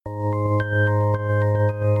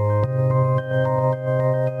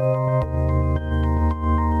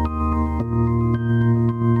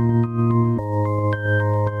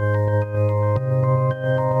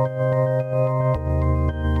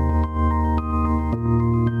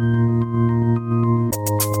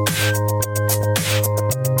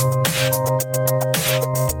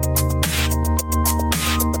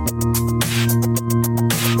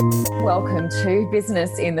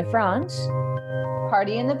business in the front.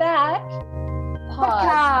 Party in the back.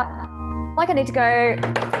 Podcast. Like I need to go. I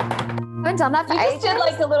haven't done that for You just did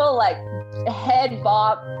like a little like head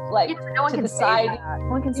bop, like no one to can the see side. that. No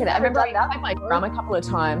one can see that. I remember I played my drum a couple of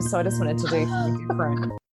times, so I just wanted to do something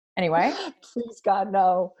different. Anyway. Please God,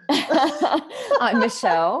 no. I'm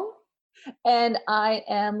Michelle. And I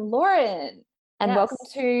am Lauren. And welcome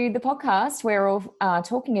to the podcast. We're all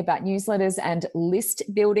talking about newsletters and list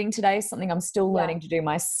building today, something I'm still learning to do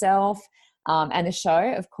myself. And the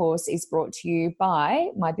show, of course, is brought to you by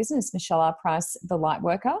my business, Michelle R. Price, The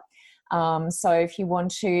Lightworker. So if you want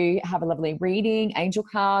to have a lovely reading, angel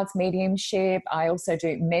cards, mediumship, I also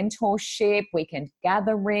do mentorship, weekend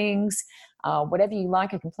gatherings, whatever you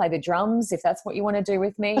like. I can play the drums if that's what you want to do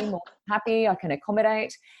with me. I'm more than happy. I can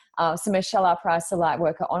accommodate. So Michelle R. Price, The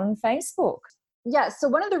Lightworker on Facebook. Yeah, so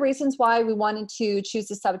one of the reasons why we wanted to choose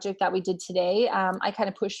the subject that we did today, I kind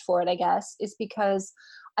of pushed for it, I guess, is because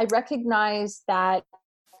I recognize that,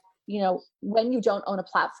 you know, when you don't own a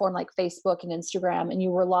platform like Facebook and Instagram and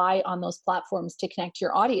you rely on those platforms to connect to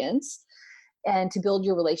your audience and to build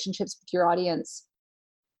your relationships with your audience,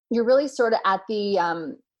 you're really sort of at the,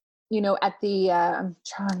 I'm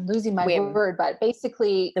losing my word, but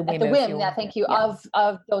basically at the whim,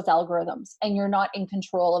 of those algorithms, and you're not in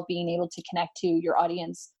control of being able to connect to your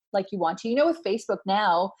audience like you want to. You know, with Facebook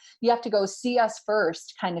now, you have to go see us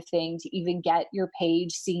first kind of thing to even get your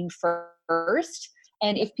page seen first.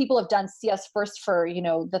 And if people have done see us first for, you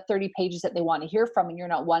know, the 30 pages that they want to hear from, and you're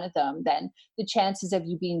not one of them, then the chances of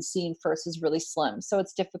you being seen first is really slim. So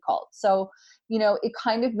it's difficult. So, you know, it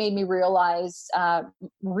kind of made me realize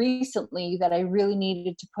recently that I really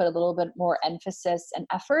needed to put a little bit more emphasis and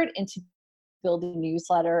effort into building a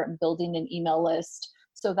newsletter and building an email list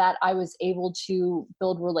so that I was able to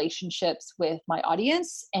build relationships with my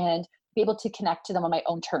audience and be able to connect to them on my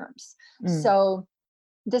own terms. So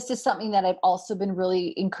this is something that I've also been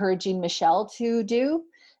really encouraging Michelle to do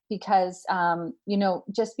because, you know,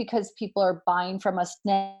 just because people are buying from us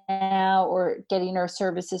now or getting our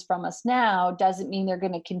services from us now doesn't mean they're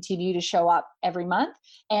going to continue to show up every month.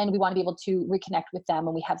 And we want to be able to reconnect with them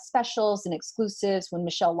when we have specials and exclusives, when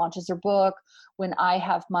Michelle launches her book, when I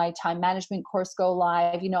have my time management course go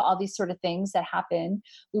live, you know, all these sort of things that happen.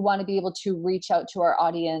 We want to be able to reach out to our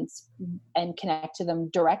audience and connect to them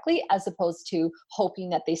directly, as opposed to hoping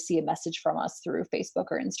that they see a message from us through Facebook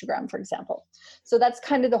or Instagram, for example. So that's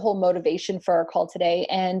kind of the whole motivation for our call today.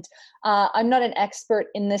 And I'm not an expert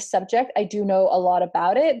in this subject. I do know a lot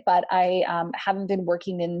about it, but I haven't been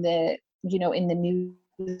working in the, you know, in the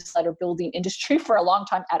newsletter building industry for a long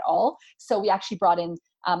time at all. So we actually brought in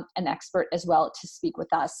an expert as well to speak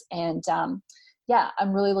with us. And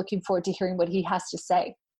I'm really looking forward to hearing what he has to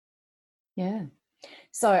say. Yeah.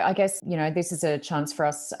 So I guess, you know, this is a chance for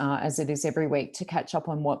us, as it is every week, to catch up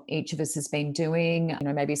on what each of us has been doing, you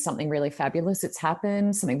know, maybe something really fabulous that's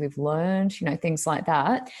happened, something we've learned, you know, things like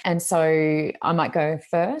that. And so I might go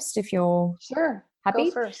first if you're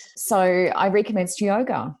happy. Go first. So I recommenced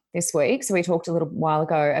yoga this week. So we talked a little while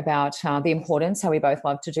ago about the importance, how we both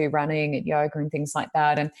love to do running and yoga and things like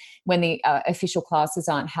that. And when the official classes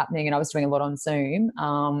aren't happening, and I was doing a lot on Zoom,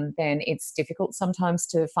 then it's difficult sometimes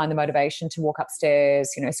to find the motivation to walk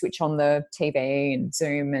upstairs, you know, switch on the TV and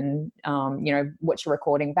Zoom and, you know, watch a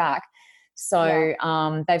recording back. So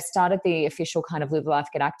they've started the official kind of Live Life,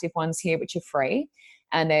 Get Active ones here, which are free.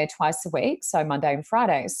 And they're twice a week, so Monday and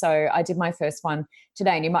Friday. So I did my first one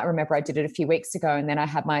today, and you might remember I did it a few weeks ago, and then I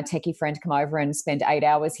had my techie friend come over and spend 8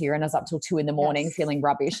 hours here, and I was up till 2 a.m. feeling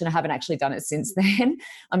rubbish, and I haven't actually done it since then.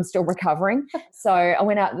 I'm still recovering. So I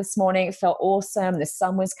went out this morning. It felt awesome. The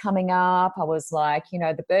sun was coming up. I was like, you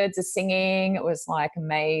know, the birds are singing. It was like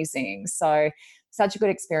amazing. So such a good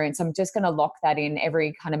experience. I'm just going to lock that in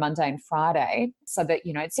every kind of Monday and Friday so that,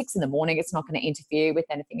 you know, at 6 a.m, it's not going to interfere with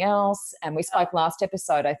anything else. And we spoke last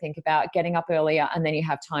episode, I think, about getting up earlier and then you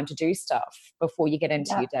have time to do stuff before you get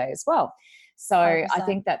into your day as well. So 100%. I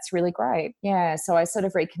think that's really great. Yeah. So I sort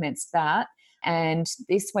of recommenced that. And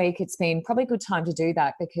this week it's been probably a good time to do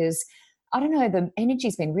that because I don't know, the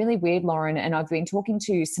energy's been really weird, Lauren. And I've been talking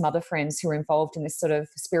to some other friends who are involved in this sort of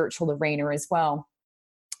spiritual arena as well.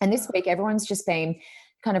 And this week, everyone's just been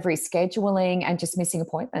kind of rescheduling and just missing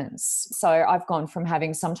appointments. So I've gone from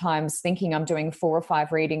having sometimes thinking I'm doing 4 or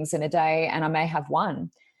 5 readings in a day and I may have one.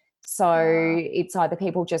 So it's either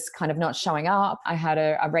people just kind of not showing up. I had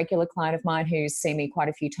a regular client of mine who's seen me quite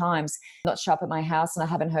a few times, not show up at my house, and I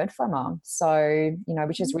haven't heard from her. So, you know,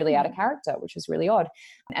 which is really out of character, which is really odd.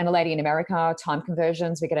 And a lady in America, time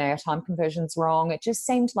conversions, we're getting our time conversions wrong. It just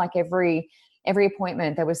seemed like every every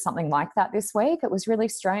appointment there was something like that this week. It was really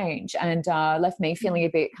strange, and left me feeling a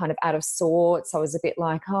bit kind of out of sorts. I was a bit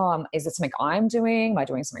like, oh, is it something I'm doing? Am I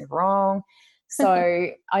doing something wrong? So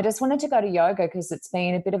I just wanted to go to yoga because it's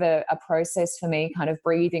been a bit of a process for me, kind of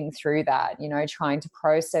breathing through that, trying to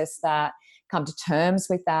process that, come to terms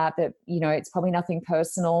with that, it's probably nothing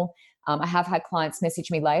personal. I have had clients message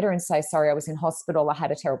me later and say, sorry, I was in hospital, I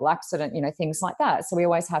had a terrible accident, things like that. So we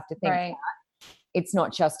always have to think right. It's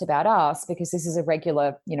not just about us, because this is a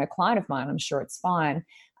regular, client of mine. I'm sure it's fine.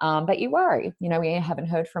 But you worry, we haven't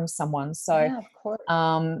heard from someone. So, yeah, of course.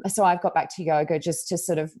 So I've got back to yoga just to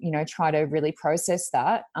sort of, try to really process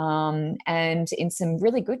that. And in some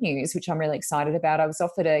really good news, which I'm really excited about, I was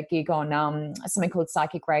offered a gig on something called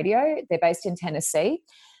Psychic Radio. They're based in Tennessee,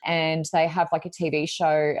 and they have like a TV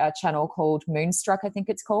show, a channel called Moonstruck, I think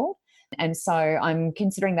it's called. And so I'm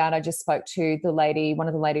considering that. I just spoke to one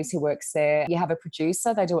of the ladies who works there. You have a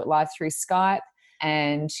producer, they do it live through Skype.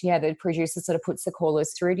 And the producer sort of puts the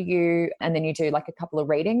callers through to you, and then you do like a couple of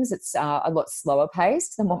readings. It's a lot slower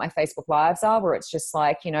paced than what my Facebook Lives are, where it's just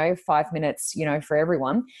like, 5 minutes, for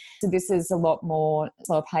everyone. So this is a lot more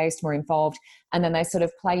slower paced, more involved. And then they sort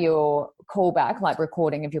of play your call back, like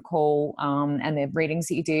recording of your call, and the readings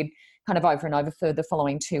that you did kind of over and over for the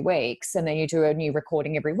following 2 weeks. And then you do a new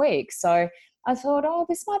recording every week. So I thought,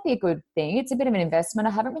 this might be a good thing. It's a bit of an investment.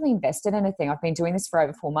 I haven't really invested anything. I've been doing this for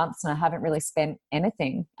over 4 months, and I haven't really spent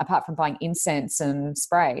anything apart from buying incense and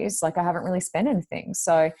sprays. Like, I haven't really spent anything.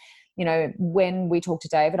 So, when we talk to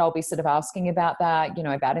David, I'll be sort of asking about that,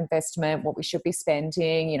 about investment, what we should be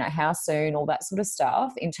spending, how soon, all that sort of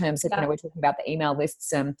stuff, in terms of, we're talking about the email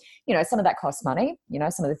lists and, some of that costs money,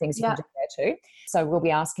 some of the things you can declare too. So we'll be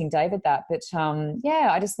asking David that. But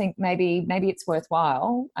I just think maybe it's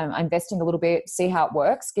worthwhile investing a little bit, see how it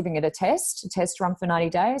works, giving it a test run for 90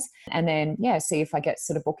 days. And then, see if I get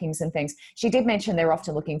sort of bookings and things. She did mention they're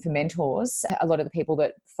often looking for mentors. A lot of the people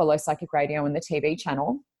that follow Psychic Radio and the TV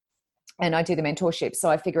channel, and I do the mentorship. So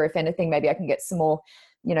I figure if anything, maybe I can get some more,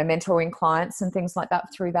 mentoring clients and things like that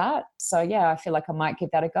through that. So I feel like I might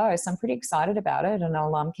give that a go. So I'm pretty excited about it, and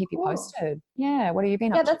I'll keep you posted. Yeah. What have you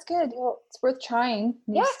been up to? Yeah, that's good. Well, it's worth trying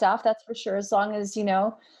new stuff. That's for sure. As long as,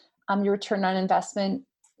 your return on investment,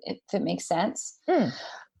 if it makes sense.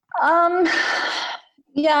 I've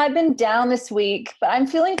been down this week, but I'm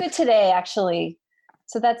feeling good today, actually.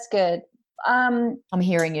 So that's good. I'm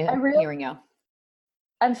hearing you. Hearing you.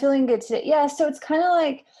 I'm feeling good today. Yeah. So it's kind of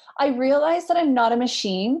like, I realize that I'm not a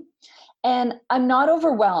machine, and I'm not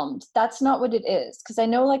overwhelmed. That's not what it is. Because I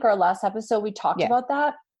know, like our last episode, we talked about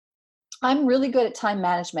that. I'm really good at time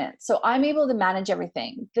management. So I'm able to manage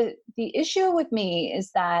everything. The issue with me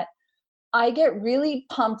is that I get really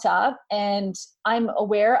pumped up, and I'm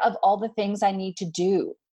aware of all the things I need to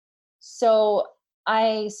do. So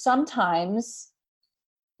I sometimes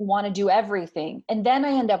want to do everything. And then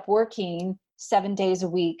I end up working 7 days a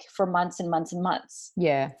week for months and months and months.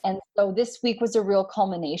 Yeah. And so this week was a real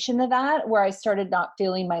culmination of that, where I started not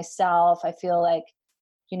feeling myself. I feel like,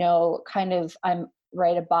 kind of I'm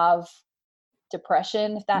right above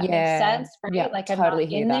depression, if that makes sense. Right? Yeah, like totally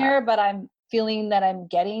I'm not in there, but I'm feeling that I'm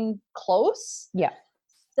getting close. Yeah.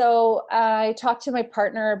 So I talked to my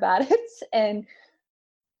partner about it, and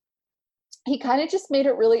he kind of just made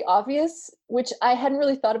it really obvious, which I hadn't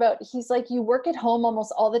really thought about. He's like, you work at home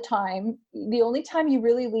almost all the time. The only time you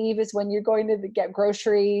really leave is when you're going to get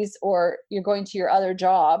groceries or you're going to your other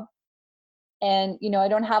job. And, I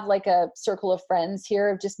don't have like a circle of friends here.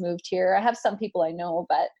 I've just moved here. I have some people I know,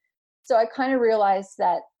 but so I kind of realized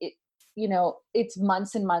that it's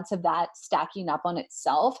months and months of that stacking up on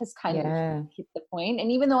itself has kind of hit the point.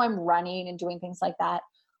 And even though I'm running and doing things like that,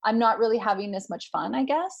 I'm not really having as much fun, I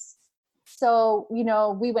guess. So,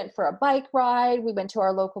 we went for a bike ride. We went to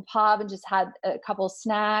our local pub and just had a couple of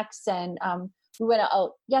snacks. And we went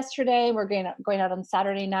out yesterday. We're going out on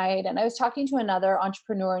Saturday night. And I was talking to another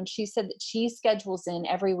entrepreneur, and she said that she schedules in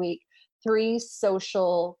every week 3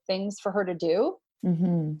 social things for her to do.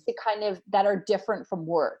 Mm-hmm. To kind of that are different from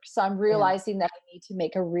work. So I'm realizing that I need to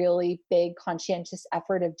make a really big conscientious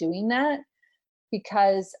effort of doing that,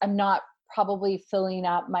 because I'm not probably filling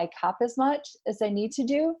up my cup as much as I need to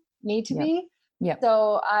be. Yeah.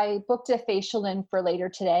 So I booked a facial in for later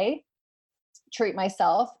today, treat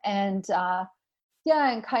myself, and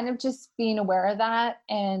and kind of just being aware of that.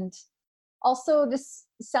 And also, this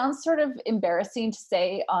sounds sort of embarrassing to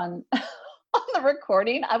say on on the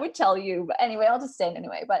recording. I would tell you, but anyway, I'll just say it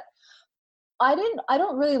anyway. But I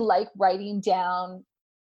don't really like writing down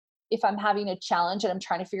if I'm having a challenge and I'm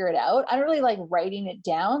trying to figure it out. I don't really like writing it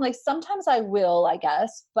down. Like sometimes I will, I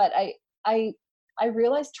guess, but I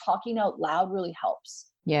realize talking out loud really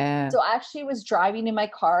helps. Yeah. So I actually was driving in my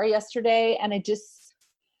car yesterday, and I just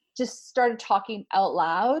started talking out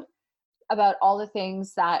loud about all the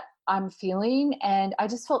things that I'm feeling. And I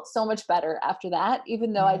just felt so much better after that.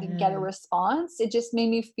 Even though I didn't get a response, it just made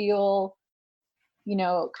me feel,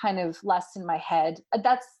 kind of less in my head.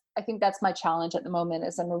 I think that's my challenge at the moment,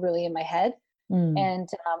 is I'm really in my head. And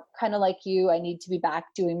kind of like you, I need to be back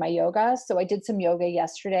doing my yoga. So I did some yoga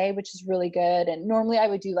yesterday, which is really good. And normally I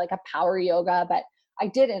would do like a power yoga, but I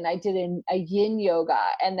didn't. I did a yin yoga.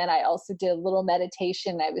 And then I also did a little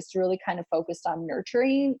meditation. I was really kind of focused on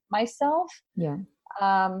nurturing myself. Yeah.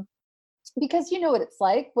 Because you know what it's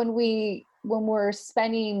like when we're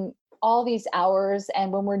spending all these hours,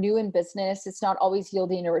 and when we're new in business, it's not always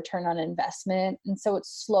yielding a return on investment. And so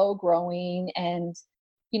it's slow growing, and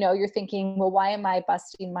you're thinking, well, why am I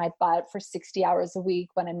busting my butt for 60 hours a week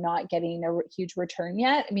when I'm not getting a huge return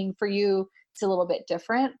yet? I mean, for you, it's a little bit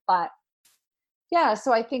different, but yeah,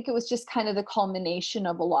 so I think it was just kind of the culmination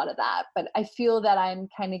of a lot of that. But I feel that I'm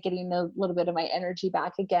kind of getting a little bit of my energy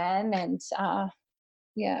back again. And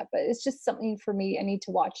yeah, but it's just something for me. I need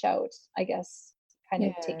to watch out, I guess, kind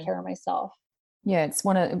of take care of myself. Yeah, it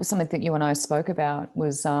was something that you and I spoke about,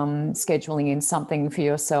 was scheduling in something for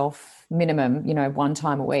yourself, minimum, one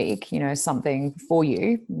time a week, something for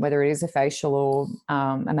you, whether it is a facial or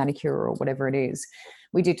a manicure or whatever it is.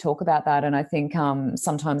 We did talk about that. And I think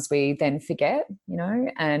sometimes we then forget,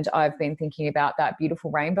 and I've been thinking about that beautiful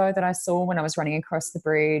rainbow that I saw when I was running across the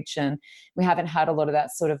bridge, and we haven't had a lot of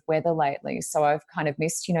that sort of weather lately. So I've kind of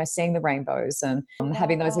missed, seeing the rainbows and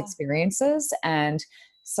having those experiences. And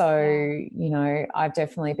so, I've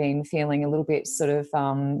definitely been feeling a little bit sort of,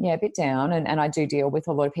 a bit down. And I do deal with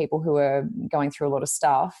a lot of people who are going through a lot of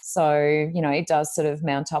stuff. So, it does sort of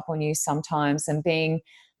mount up on you sometimes, and being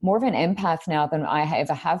more of an empath now than I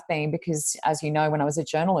ever have been, because as you know, when I was a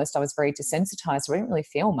journalist, I was very desensitized. So I didn't really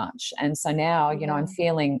feel much. And so now, I'm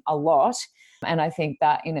feeling a lot. And I think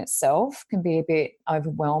that in itself can be a bit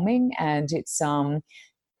overwhelming. And it's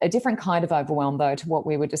a different kind of overwhelm, though, to what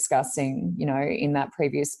we were discussing, in that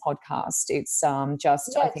previous podcast. It's I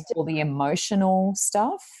think all the emotional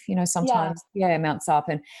stuff, sometimes, it mounts up.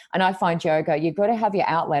 And I find yoga, you've got to have your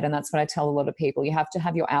outlet. And that's what I tell a lot of people. You have to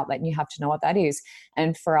have your outlet, and you have to know what that is.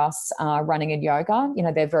 And for us, running and yoga,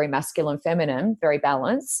 they're very masculine, feminine, very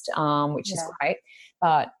balanced, which is great.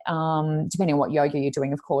 But depending on what yoga you're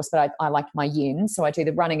doing, of course, but I like my yin. So I do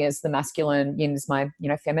the running as the masculine, yin is my,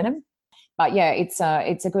 feminine. But yeah, it's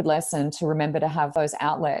a good lesson to remember to have those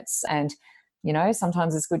outlets. And,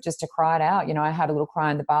 sometimes it's good just to cry it out. I had a little cry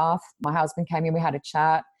in the bath. My husband came in, we had a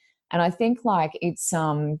chat. And I think it's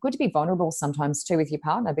good to be vulnerable sometimes too with your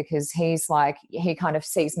partner, because he's like, he kind of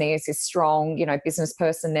sees me as this strong, business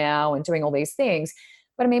person now and doing all these things.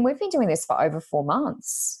 But I mean, we've been doing this for over 4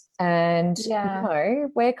 months. And,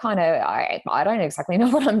 we're kind of, I don't exactly know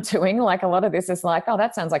what I'm doing. Like, a lot of this is like, oh,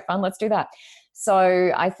 that sounds like fun. Let's do that.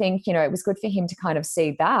 So I think, it was good for him to kind of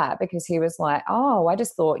see that, because he was like, oh, I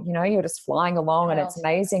just thought, you're just flying along and it's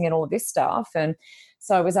amazing and all of this stuff. And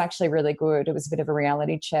so it was actually really good. It was a bit of a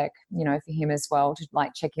reality check, for him as well, to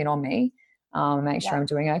like check in on me, make sure I'm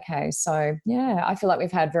doing okay. So yeah, I feel like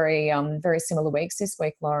we've had very, very similar weeks this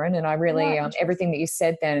week, Lauren. And I really, everything that you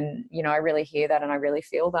said then, I really hear that and I really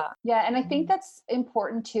feel that. Yeah. And I think that's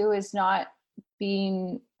important too, is not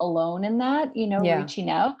being alone in that, reaching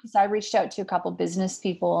out. Because I reached out to a couple business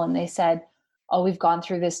people and they said, oh, we've gone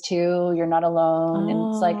through this too. You're not alone. And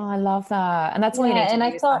it's like, I love that. And that's all you need to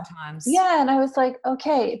do sometimes. Yeah. And I was like,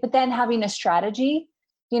 okay. But then having a strategy,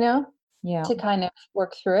 to kind of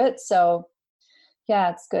work through it. So yeah,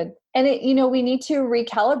 it's good. And we need to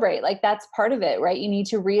recalibrate. Like, that's part of it, right? You need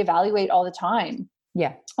to reevaluate all the time.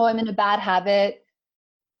 Yeah. Oh, I'm in a bad habit.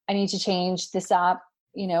 I need to change this up.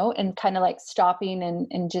 And kind of like stopping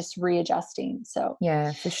and just readjusting. So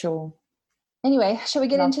yeah, for sure. Anyway, shall we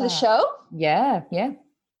get into the show? Yeah.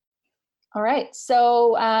 All right.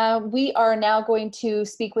 So we are now going to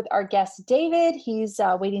speak with our guest, David. He's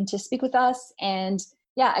waiting to speak with us. And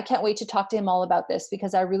yeah, I can't wait to talk to him all about this,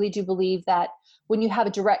 because I really do believe that when you have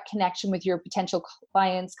a direct connection with your potential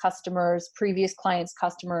clients, customers, previous clients,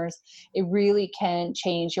 customers, it really can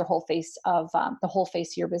change your whole face of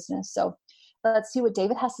your business. So let's see what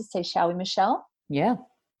David has to say, shall we, Michelle? Yeah.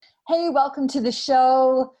 Hey, welcome to the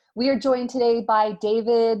show. We are joined today by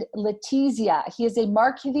David Letizia. He is a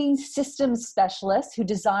marketing systems specialist who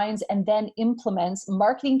designs and then implements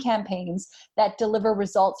marketing campaigns that deliver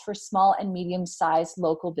results for small and medium-sized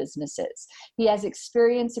local businesses. He has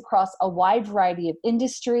experience across a wide variety of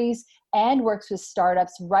industries and works with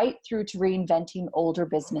startups right through to reinventing older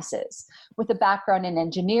businesses. With a background in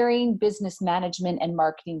engineering, business management, and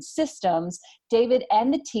marketing systems, David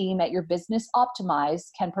and the team at Your Business Optimized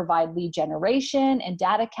can provide lead generation and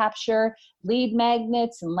data capture, lead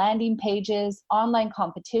magnets and landing pages, online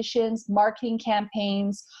competitions, marketing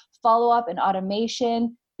campaigns, follow-up and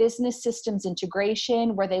automation, business systems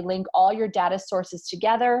integration, where they link all your data sources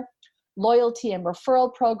together, loyalty and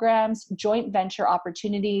referral programs, joint venture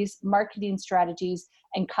opportunities, marketing strategies,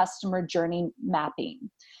 and customer journey mapping.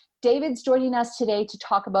 David's joining us today to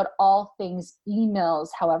talk about all things emails,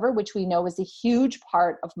 however, which we know is a huge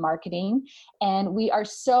part of marketing. And we are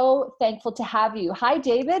so thankful to have you. Hi,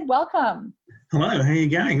 David. Welcome. Hello, how are you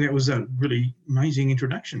going? That was a really amazing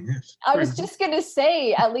introduction. Yes. I was just going to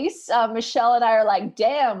say, at least Michelle and I are like,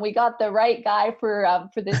 damn, we got the right guy for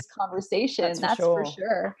this conversation. That's for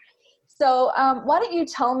sure. So why don't you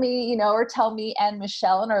tell me, or tell me and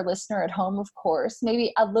Michelle and our listener at home, of course,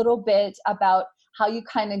 maybe a little bit about how you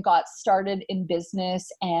kind of got started in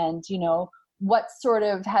business and, what sort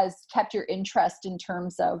of has kept your interest in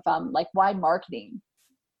terms of why marketing?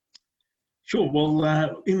 Sure.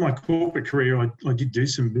 Well, in my corporate career, I did do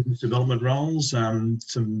some business development roles,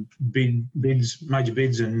 some major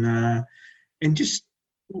bids, and just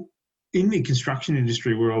in the construction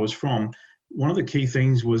industry where I was from, one of the key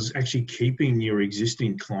things was actually keeping your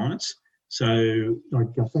existing clients. So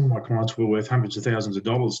some of my clients were worth hundreds of thousands of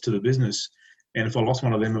dollars to the business. And if I lost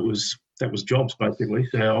one of them, that was jobs basically.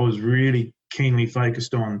 So I was really keenly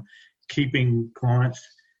focused on keeping clients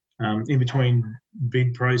in between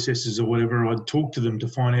bid processes or whatever. I'd talk to them to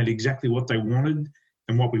find out exactly what they wanted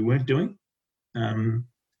and what we weren't doing. And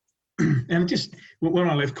just when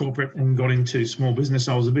I left corporate and got into small business,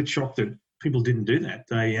 I was a bit shocked that people didn't do that.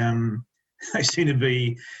 They seem to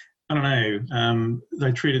be, I don't know,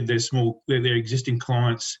 they treated their existing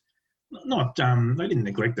clients, they didn't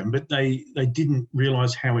neglect them, but they didn't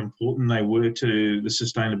realise how important they were to the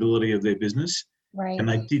sustainability of their business. Right. And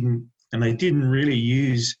they didn't really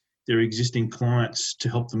use their existing clients to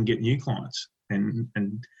help them get new clients. And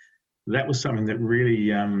that was something that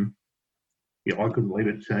really, I couldn't believe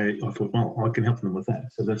it. So I thought, well, I can help them with that.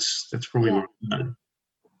 So that's probably what I did.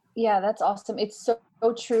 Yeah, that's awesome. It's so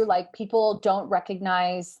true. Like people don't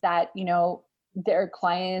recognize that, their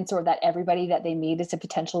clients or that everybody that they meet is a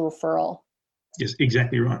potential referral. Yes,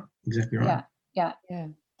 exactly right. Exactly right. Yeah.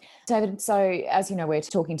 David, so as you know, we're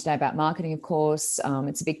talking today about marketing, of course.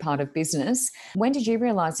 It's a big part of business. When did you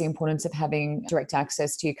realise the importance of having direct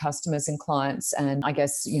access to your customers and clients? And I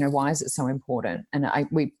guess, why is it so important? And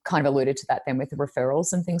we kind of alluded to that then with the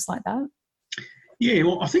referrals and things like that. Yeah,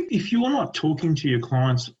 well, I think if you're not talking to your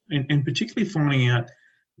clients and particularly finding out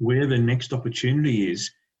where the next opportunity is,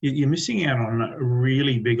 you're missing out on a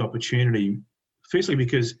really big opportunity. Firstly,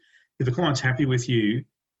 because if a client's happy with you,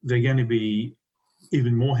 they're going to be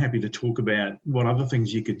even more happy to talk about what other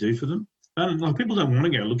things you could do for them. People don't want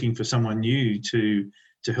to go looking for someone new to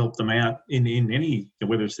help them out in any,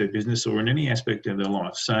 whether it's their business or in any aspect of their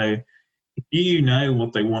life. So if you know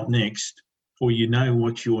what they want next, or you know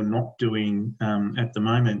what you're not doing at the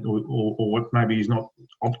moment, or what maybe is not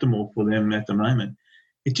optimal for them at the moment,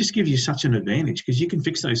 it just gives you such an advantage because you can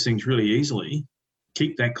fix those things really easily,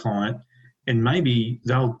 keep that client, and maybe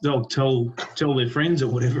they'll tell their friends or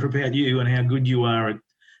whatever about you and how good you are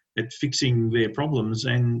at fixing their problems,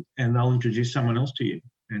 and they'll introduce someone else to you.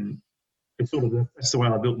 And it's that's the way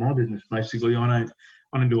I built my business. Basically, I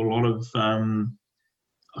don't do a lot of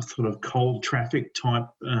sort of cold traffic type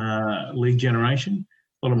lead generation.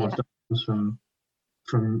 A lot of my stuff comes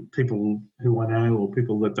from people who I know or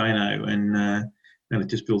people that they know, and it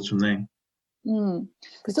just builds from there.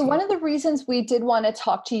 So one of the reasons we did want to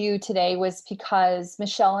talk to you today was because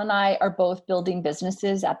Michelle and I are both building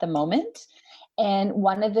businesses at the moment. And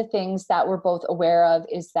one of the things that we're both aware of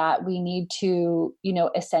is that we need to,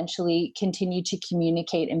 essentially continue to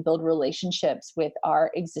communicate and build relationships with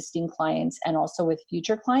our existing clients and also with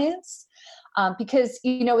future clients. Because,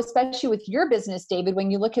 especially with your business, David,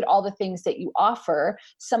 when you look at all the things that you offer,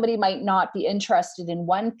 somebody might not be interested in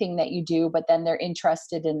one thing that you do, but then they're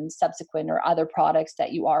interested in subsequent or other products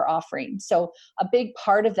that you are offering. So a big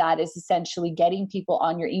part of that is essentially getting people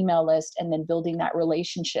on your email list and then building that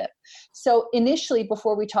relationship. So initially,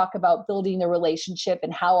 before we talk about building the relationship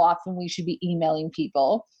and how often we should be emailing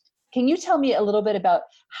people, can you tell me a little bit about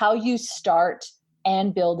how you start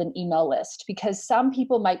and build an email list? Because some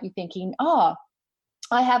people might be thinking, I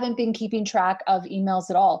haven't been keeping track of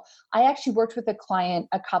emails at all. I actually worked with a client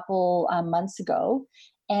a couple months ago,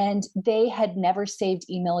 and they had never saved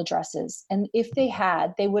email addresses. And if they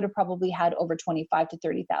had, they would have probably had over 25 to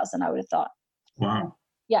 30,000, I would have thought. Wow.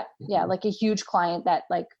 Yeah. Like a huge client that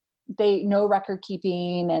like they no record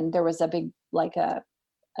keeping, and there was a big like a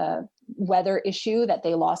weather issue that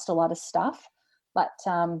they lost a lot of stuff. But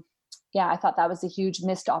yeah, I thought that was a huge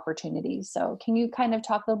missed opportunity. So can you kind of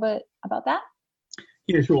talk a little bit about that?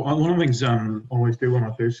 Yeah, sure. One of the things I always do when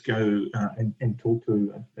I first go and talk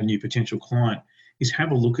to a new potential client is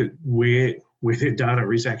have a look at where their data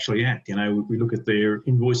is actually at. You know, we look at their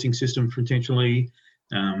invoicing system potentially,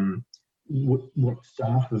 what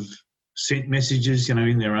staff have sent messages, you know,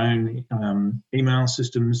 in their own email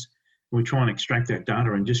systems. We try and extract that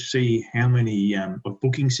data and just see how many of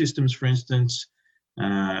booking systems, for instance,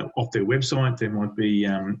 off their website. There might be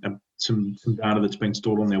some data that's been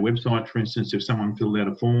stored on their website, for instance, if someone filled out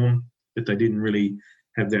a form that they didn't really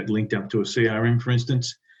have that linked up to a CRM, for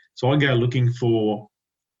instance. So I go looking for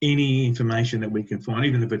any information that we can find,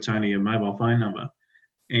 even if it's only a mobile phone number.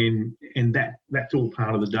 And that's all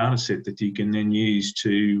part of the data set that you can then use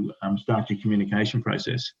to start your communication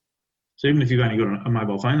process. So even if you've only got a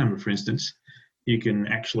mobile phone number, for instance, you can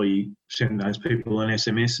actually send those people an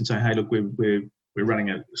SMS and say, hey, look, we're running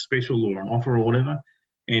a special or an offer or whatever,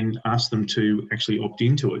 and ask them to actually opt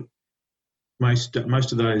into it. Most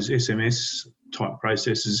of those SMS type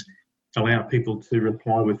processes allow people to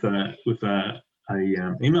reply with a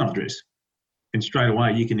email address, and straight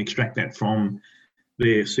away you can extract that from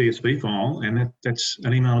their CSV file, and that's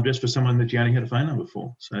an email address for someone that you only had a phone number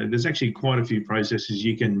for. So there's actually quite a few processes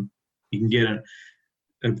you can get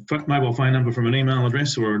a mobile phone number from an email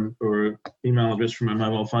address or an email address from a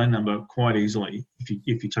mobile phone number quite easily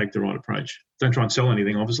if you take the right approach. Don't try and sell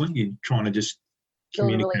anything, obviously. You're trying to just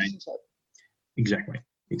communicate. Build a relationship. Exactly.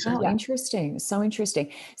 Oh, interesting. So interesting.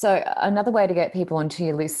 So another way to get people onto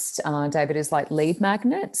your list, David, is like lead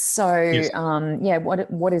magnets. So yes.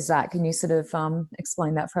 What is that? Can you sort of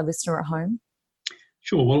explain that for a listener at home?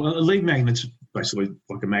 Sure. Well, a lead magnet's basically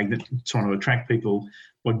like a magnet trying to attract people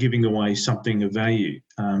by giving away something of value,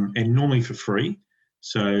 and normally for free.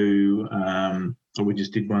 So we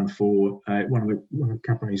just did one for one of the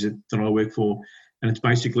companies that I work for, and it's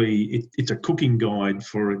basically it's a cooking guide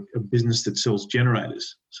for a business that sells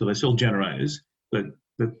generators. So they sell generators, but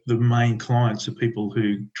the main clients are people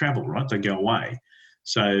who travel, right? They go away.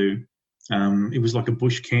 So it was like a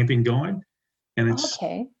bush camping guide, and it's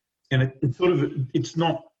okay. And it's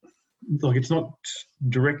not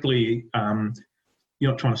directly,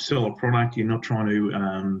 you're not trying to sell a product, you're not trying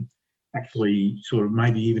to actually sort of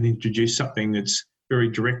maybe even introduce something that's very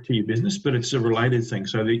direct to your business, but it's a related thing.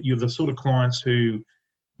 So that you're the sort of clients who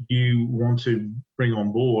you want to bring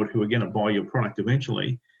on board who are going to buy your product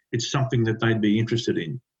eventually. It's something that they'd be interested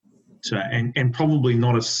in. So, and probably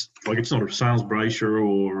not it's not a sales brochure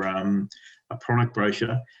or a product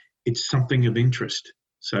brochure. It's something of interest.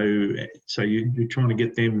 So you're trying to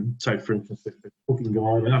get them. So, for instance, the cooking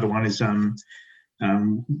guide. Another one is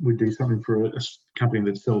we do something for a company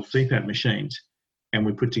that sells CPAP machines, and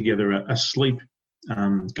we put together a sleep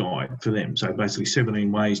guide for them. So basically,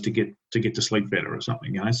 17 ways to get to sleep better or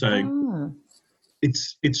something. You know, so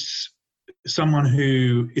it's someone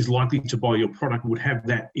who is likely to buy your product would have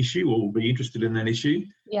that issue or will be interested in that issue.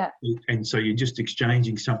 Yeah. And so you're just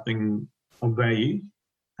exchanging something of value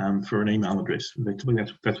for an email address.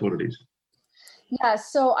 That's what it is. Yeah.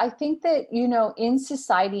 So I think that, in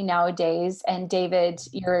society nowadays, and David,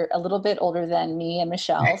 you're a little bit older than me and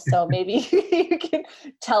Michelle, so maybe you can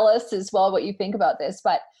tell us as well what you think about this.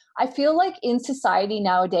 But I feel like in society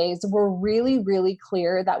nowadays, we're really, really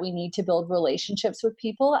clear that we need to build relationships with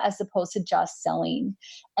people as opposed to just selling.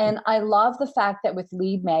 And I love the fact that with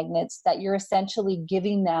lead magnets, that you're essentially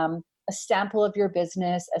giving them a sample of your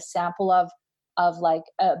business, a sample of like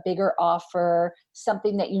a bigger offer,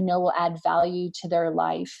 something that will add value to their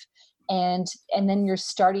life. And then you're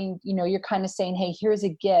starting, you're kind of saying, hey, here's a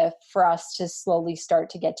gift for us to slowly start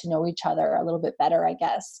to get to know each other a little bit better, I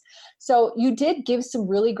guess. So you did give some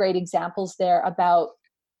really great examples there about,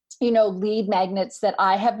 lead magnets that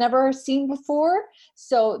I have never seen before.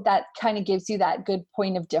 So that kind of gives you that good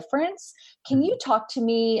point of difference. Can you talk to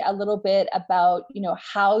me a little bit about,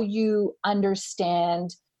 how you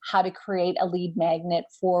understand how to create a lead magnet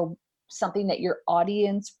for something that your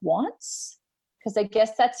audience wants? Because I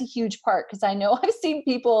guess that's a huge part, because I know I've seen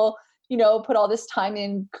people, put all this time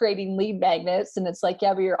in creating lead magnets, and it's like,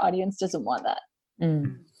 yeah, but your audience doesn't want that.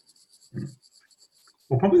 Mm.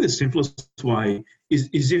 Well, probably the simplest way is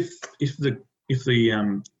if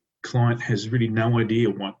the client has really no idea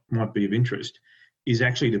what might be of interest, is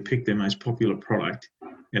actually to pick their most popular product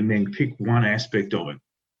and then pick one aspect of it.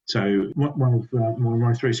 So one of my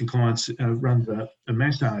most recent clients runs a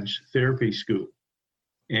massage therapy school,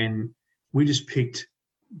 and we just picked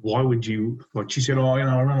why would you, like she said, I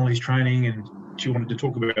run all this training, and she wanted to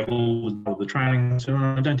talk about all the training. So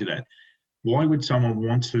I don't do that. Why would someone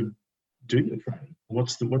want to do the training?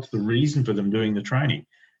 What's the reason for them doing the training?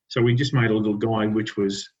 So we just made a little guide, which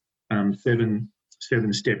was 7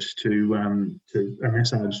 steps to a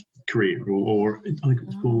massage career, or I think it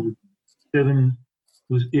was called 7.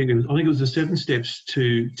 I think it was the 7 steps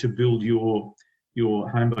to build your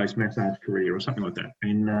home-based massage career, or something like that.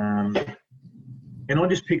 And I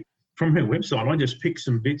just picked from her website. I just picked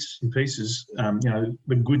some bits and pieces,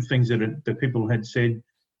 the good things that people had said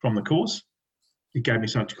from the course. It gave me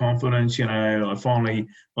such confidence. I've been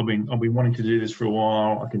wanting to do this for a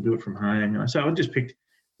while. I can do it from home. So I just picked.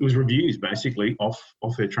 It was reviews basically off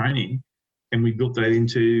her training, and we built that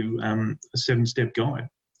into a 7-step guide.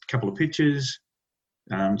 A couple of pictures,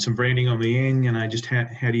 some branding on the end. Just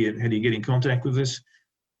how do you get in contact with us?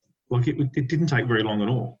 Like it didn't take very long at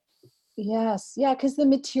all. Yes. Yeah. Because the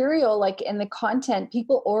material, and the content,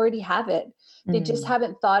 people already have it. They just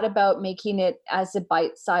haven't thought about making it as a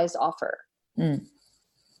bite-sized offer. And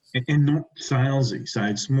not salesy. So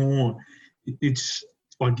it's more, it's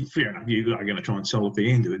like, fair enough, you are going to try and sell at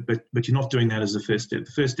the end of it, but you're not doing that as the first step.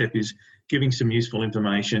 The first step is giving some useful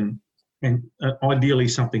information, and ideally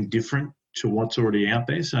something different to what's already out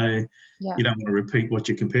there. So you don't want to repeat what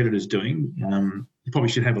your competitor's doing. You probably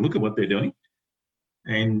should have a look at what they're doing,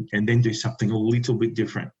 and then do something a little bit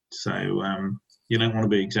different. So you don't want to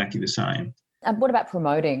be exactly the same. And what about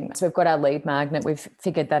promoting? So we've got our lead magnet, we've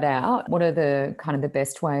figured that out. What are the kind of the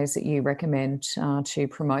best ways that you recommend to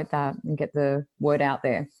promote that and get the word out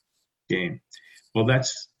there? Yeah, well,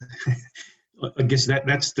 that's, I guess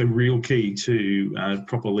that's the real key to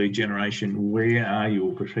proper lead generation. Where are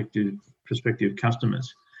your prospective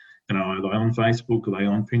customers? Are they on Facebook? Are they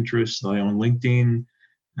on Pinterest? Are they on LinkedIn?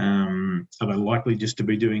 Are they likely just to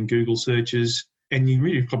be doing Google searches? And you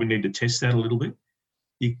really probably need to test that a little bit.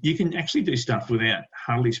 You can actually do stuff without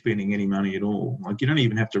hardly spending any money at all. Like, you don't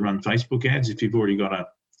even have to run Facebook ads if you've already got a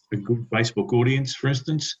good Facebook audience, for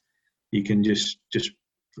instance. You can just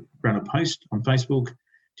run a post on Facebook,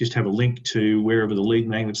 just have a link to wherever the lead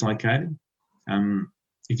magnet's located.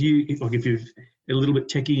 If you're a little bit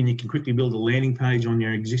techie and you can quickly build a landing page on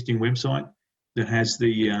your existing website that has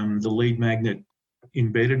the lead magnet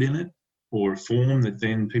embedded in it, or a form that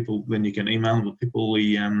then you can email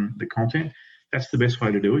the content. That's the best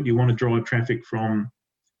way to do it. You want to drive traffic from,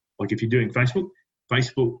 like if you're doing Facebook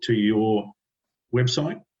to your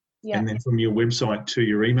website, and then from your website to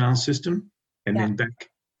your email system, and then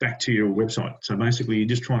back to your website. So basically, you're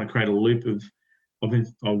just trying to create a loop of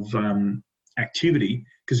activity,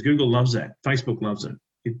 because Google loves that. Facebook loves it.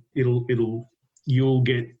 You'll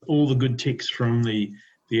get all the good ticks from the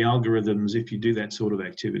algorithms if you do that sort of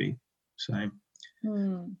activity. So.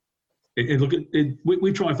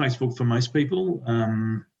 We try Facebook for most people.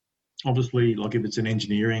 Obviously, like if it's an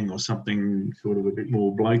engineering or something sort of a bit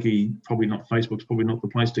more blokey, Facebook's probably not the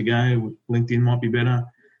place to go. LinkedIn might be better.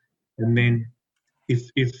 And then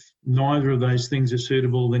if neither of those things are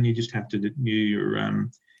suitable, then you just have to do your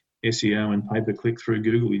SEO and pay-per-click through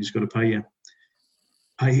Google. You just got to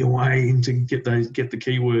pay your way in to get the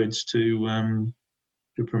keywords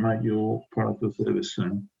to promote your product or service.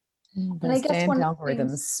 So. And I guess one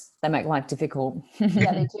algorithms, they make life difficult.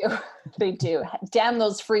 Yeah, they do. They do. Damn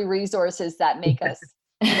those free resources that make us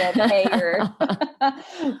pay or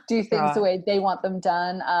do things the way they want them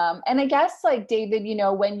done. And I guess, like, David,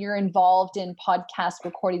 when you're involved in podcast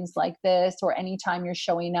recordings like this, or anytime you're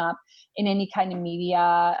showing up in any kind of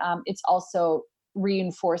media, it's also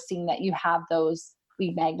reinforcing that you have those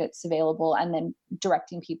lead magnets available, and then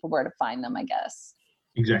directing people where to find them, I guess.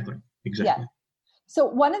 Exactly. Yeah. So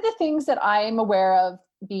one of the things that I'm aware of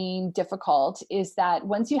being difficult is that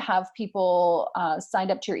once you have people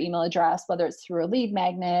signed up to your email address, whether it's through a lead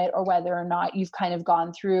magnet or whether or not you've kind of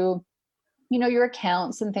gone through, your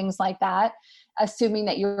accounts and things like that, assuming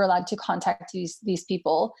that you're allowed to contact these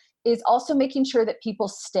people, is also making sure that people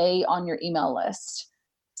stay on your email list.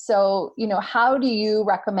 So, how do you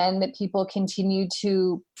recommend that people continue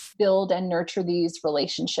to build and nurture these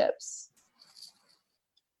relationships?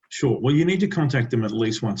 Sure. Well, you need to contact them at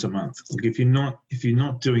least once a month. Like if you're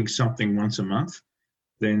not doing something once a month,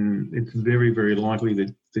 then it's very, very likely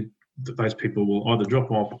that those people will either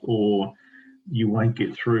drop off, or you won't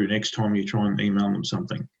get through next time you try and email them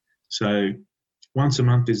something. So once a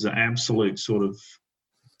month is the absolute sort of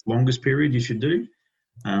longest period you should do.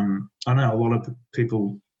 I know a lot of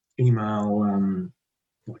people email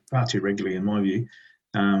far too regularly, in my view.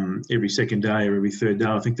 Every second day or every third day,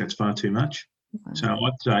 I think that's far too much. Wow. So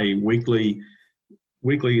I'd say weekly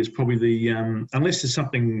is probably the, unless there's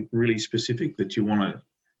something really specific that you want to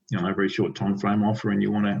a very short time frame offer and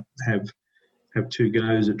you want to have 2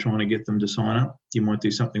 goes at trying to get them to sign up, you might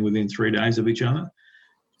do something within 3 days of each other,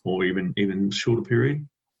 or even shorter period.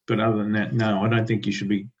 But other than that, no, I don't think you should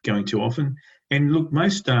be going too often. And look,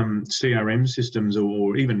 most CRM systems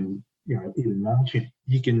or even MailChimp,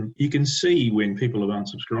 you can see when people have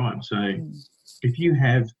unsubscribed. So if you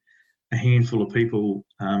have a handful of people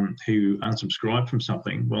who unsubscribe from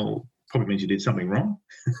something, well, probably means you did something wrong.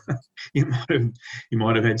 you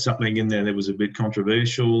might have had something in there that was a bit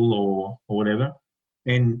controversial or whatever.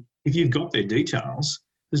 And if you've got their details,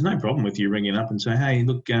 there's no problem with you ringing up and say, hey,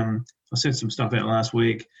 look, I sent some stuff out last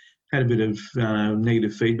week, had a bit of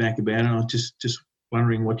negative feedback about it. I was just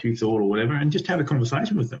wondering what you thought or whatever, and just have a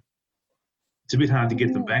conversation with them. It's a bit hard to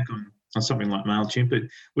get them back on something like MailChimp, but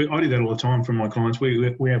I do that all the time from my clients.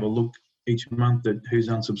 We have a look each month at who's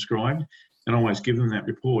unsubscribed, and I always give them that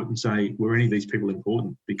report and say, were any of these people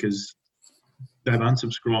important? Because they've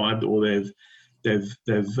unsubscribed or they've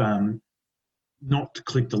not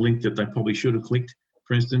clicked the link that they probably should have clicked,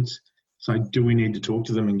 for instance. So do we need to talk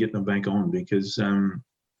to them and get them back on? Because,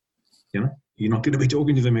 you're not going to be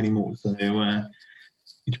talking to them anymore. So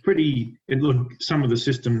it's pretty, look, some of the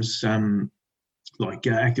systems, like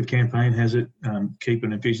ActiveCampaign has it, Keep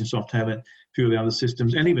and Infusionsoft have it, a few of the other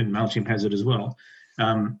systems, and even MailChimp has it as well.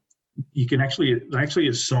 They actually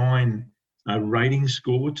assign a rating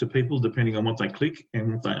score to people depending on what they click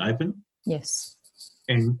and what they open. Yes.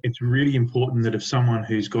 And it's really important that if someone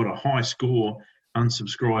who's got a high score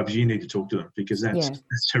unsubscribes, you need to talk to them, because that's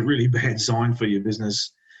a really bad sign for your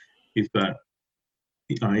business if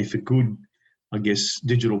a good, I guess,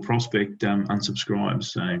 digital prospect unsubscribes.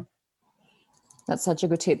 So that's such a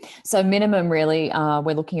good tip. So minimum, really,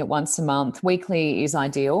 we're looking at once a month. Weekly is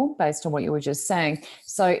ideal based on what you were just saying.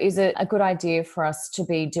 So is it a good idea for us to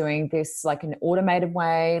be doing this like an automated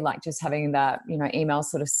way, like just having that, email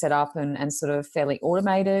sort of set up and sort of fairly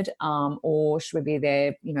automated, or should we be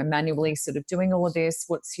there, manually sort of doing all of this?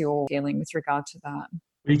 What's your feeling with regard to that?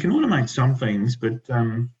 You can automate some things, but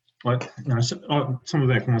some of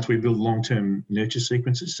our clients, we build long-term nurture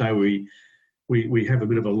sequences. So we have a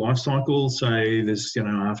bit of a life cycle. Say there's,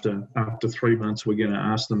 after 3 months, we're going to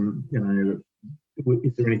ask them,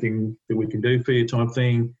 is there anything that we can do for you type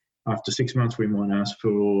thing. After 6 months, we might ask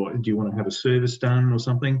for, do you want to have a service done or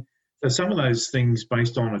something? So some of those things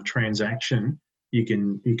based on a transaction, you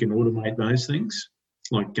can automate those things,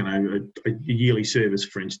 like, a yearly service,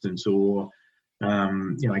 for instance, or,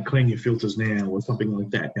 clean your filters now or something like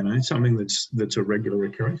that, something that's a regular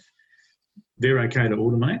occurrence. They're okay to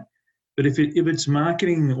automate. But if it's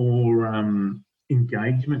marketing or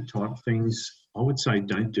engagement type things, I would say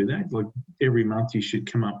don't do that. Like every month you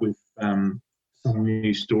should come up with some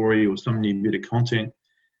new story or some new bit of content.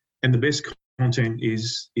 And the best content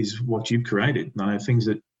is what you've created. Things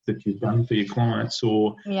that you've done for your clients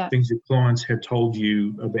or things that clients have told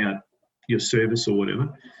you about your service or whatever.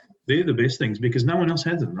 They're the best things because no one else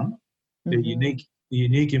has them, right? They're unique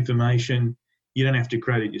information. You don't have to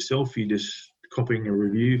create it yourself. You just copying a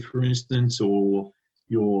review, for instance, or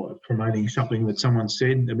you're promoting something that someone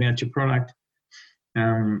said about your product,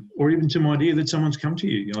 or even some idea that someone's come to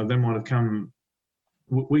you. They might have come.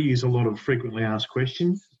 We use a lot of frequently asked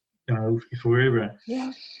questions. If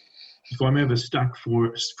I'm ever stuck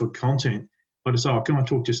for content, I just say, can I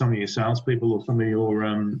talk to some of your salespeople or some of your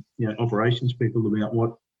operations people about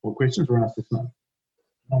what questions were asked this month?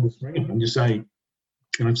 I'll just ring them and just say,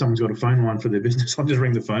 if someone's got a phone line for their business, I'll just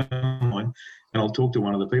ring the phone line and I'll talk to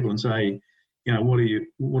one of the people and say, what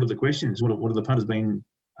are the questions? What are the punters been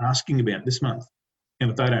asking about this month? And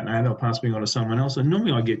if they don't know, they'll pass me on to someone else. And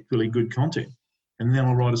normally I get really good content and then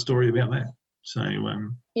I'll write a story about that. So,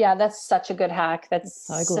 that's such a good hack. That's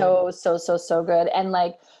so good. And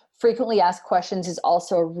like frequently asked questions is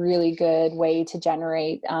also a really good way to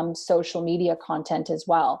generate social media content as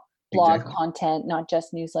well. Blog content, not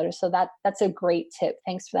just newsletters. So that's a great tip.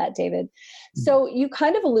 Thanks for that, David. So you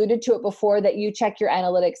kind of alluded to it before that you check your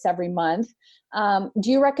analytics every month.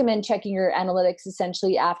 Do you recommend checking your analytics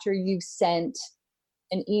essentially after you've sent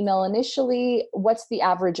an email initially? What's the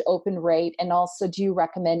average open rate? And also, do you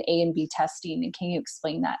recommend A and B testing? And can you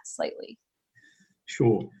explain that slightly?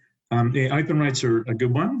 Sure. Open rates are a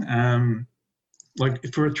good one. Like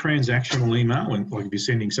for a transactional email, and like if you're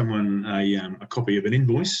sending someone a copy of an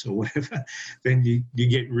invoice or whatever, then you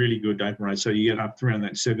get really good open rates. So you get up around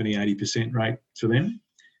that 70, 80% rate for them.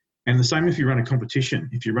 And the same if you run a competition.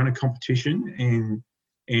 If you run a competition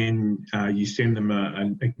and you send them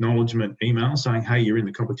an acknowledgement email saying, hey, you're in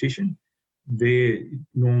the competition, they're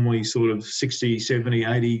normally sort of 60,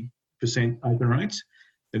 70, 80% open rates.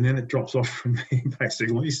 And then it drops off from there,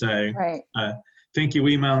 basically. So thank you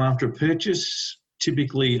email after a purchase,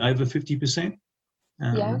 typically over 50%.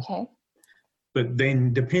 Okay. But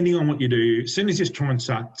then depending on what you do, as soon as you try and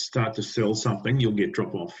start to sell something, you'll get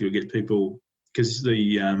drop off. You'll get people, because a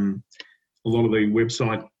lot of the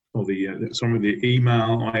website or some of the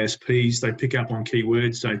email ISPs, they pick up on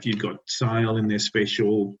keywords. So if you've got sale in their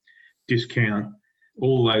special, discount,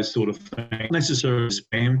 all those sort of things, not necessarily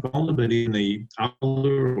spam folder, but in the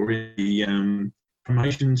folder or in the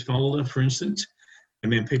promotions folder, for instance,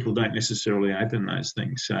 and then people don't necessarily open those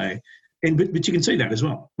things. So, but you can see that as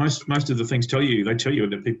well. Most of the things tell you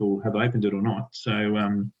that people have opened it or not. So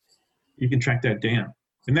you can track that down,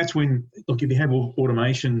 and that's when, look, if you have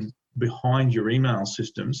automation behind your email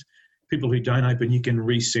systems, people who don't open, you can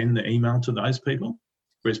resend the email to those people,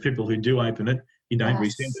 whereas people who do open it, you don't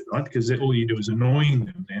resend it, right? Because all you do is annoying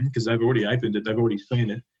them then, because they've already opened it, they've already seen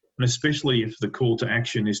it. And especially if the call to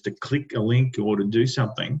action is to click a link or to do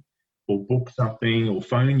something or book something or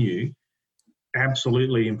phone you,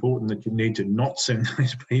 absolutely important that you need to not send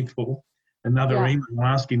those people another email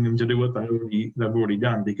asking them to do what they've already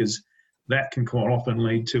done, because that can quite often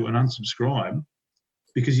lead to an unsubscribe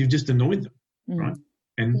because you've just annoyed them, right?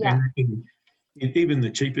 And even the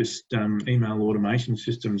cheapest email automation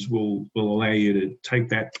systems will allow you to take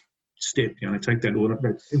that step, take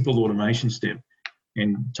that simple automation step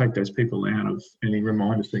and take those people out of any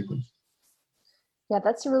reminder sequence. Yeah,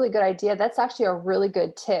 that's a really good idea. That's actually a really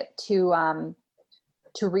good tip to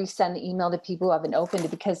resend the email to people who haven't opened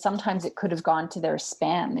it, because sometimes it could have gone to their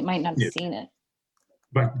spam. They might not have seen it.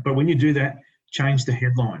 But when you do that, change the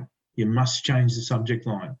headline. You must change the subject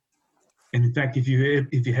line. And in fact, if you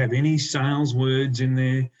have any sales words in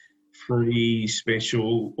there, free,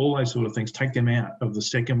 special, all those sort of things, take them out of the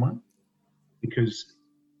second one, because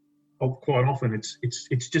quite often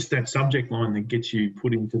it's just that subject line that gets you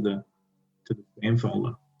put into the spam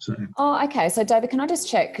folder. So. Oh, okay. So David, can I just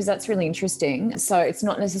check, because that's really interesting. So it's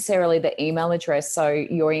not necessarily the email address. So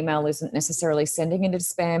your email isn't necessarily sending into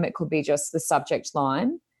spam. It could be just the subject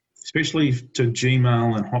line. Especially to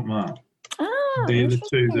Gmail and Hotmail. Ah, they're the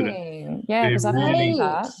two that are because I've heard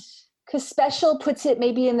that. Because special puts it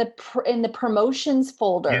maybe in the promotions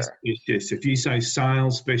folder. Yes. If you say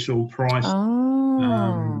sales, special, price,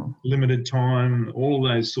 limited time, all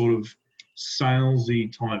those sort of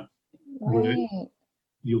salesy type words,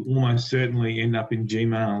 you'll almost certainly end up in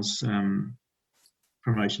Gmail's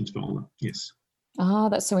promotions folder. Yes. Oh,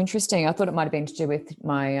 that's so interesting. I thought it might have been to do with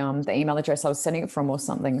my the email address I was sending it from or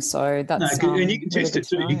something. So that's and you can test it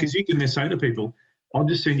too, because you can then say to people, "I'll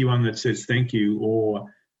just send you one that says thank you,"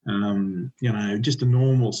 or just a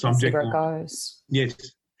normal subject. See where it goes. Yes.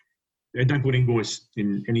 Don't put invoice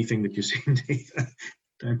in anything that you send either.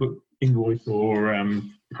 Don't put invoice or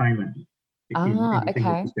payment.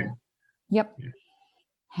 Okay. Yep. Yeah.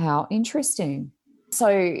 How interesting.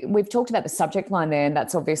 So we've talked about the subject line there, and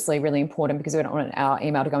that's obviously really important because we don't want our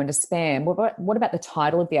email to go into spam. What about the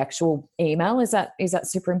title of the actual email? Is that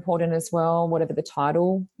super important as well, whatever the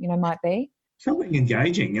title, might be? Something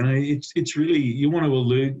engaging. It's really, you want to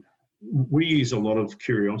allude. We use a lot of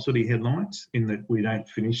curiosity headlines in that we don't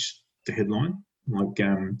finish the headline. Like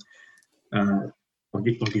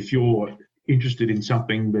if you're interested in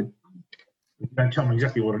something, but you don't tell them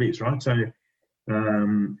exactly what it is, right? So,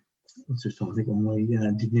 let's just try to think on what we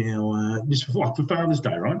did now. Just for Father's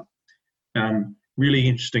Day, right? Really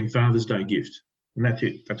interesting Father's Day gift, and that's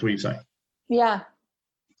it. That's what you say. Yeah.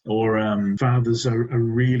 Or fathers are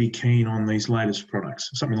really keen on these latest products,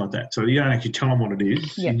 something like that. So you don't actually tell them what it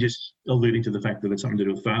is. Yeah. You're just alluding to the fact that it's something to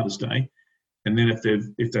do with Father's Day, and then if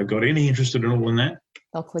they've got any interest at all in that,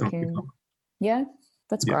 they'll click in. Yeah,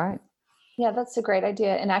 that's great. Yeah, that's a great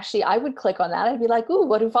idea. And actually, I would click on that. I'd be like, "Ooh,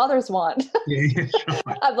 what do fathers want?" Yeah,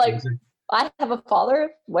 right. I'm like, I have a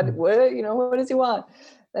father. What does he want?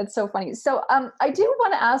 That's so funny. So I do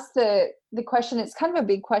want to ask the question. It's kind of a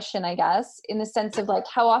big question, I guess, in the sense of like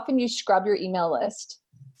how often you scrub your email list.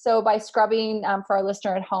 So by scrubbing, for our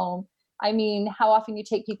listener at home, I mean how often you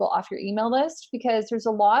take people off your email list, because there's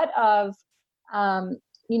a lot of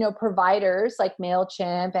providers like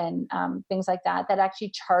MailChimp and things like that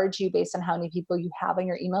actually charge you based on how many people you have on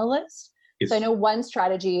your email list. Yes. So I know one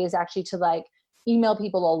strategy is actually to like email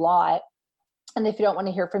people a lot. And if you don't want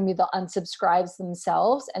to hear from you, they'll unsubscribe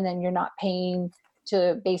themselves. And then you're not paying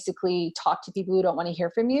to basically talk to people who don't want to hear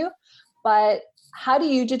from you. But how do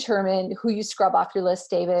you determine who you scrub off your list,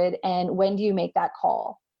 David? And when do you make that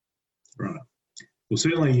call? Right. Well,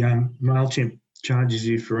 certainly MailChimp charges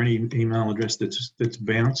you for any email address that's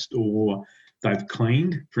bounced or they've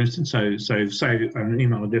cleaned, for instance. So say an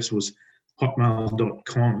email address was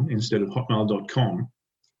hotmail.com instead of hotmail.com.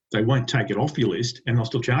 they won't take it off your list, and they'll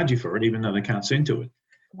still charge you for it, even though they can't send to it.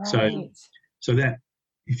 Right. So that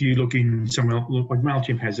if you look in somewhere like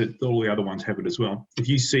MailChimp has it, all the other ones have it as well. If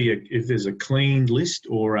you see if there's a cleaned list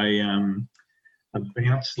or a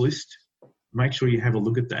bounced list, make sure you have a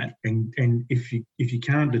look at that. And if you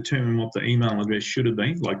can't determine what the email address should have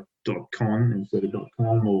been, like .com instead of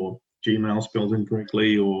 .com, or Gmail spelled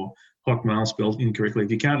incorrectly, or Hotmail spelled incorrectly,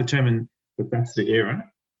 if you can't determine that that's the error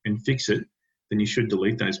and fix it, then you should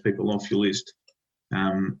delete those people off your list.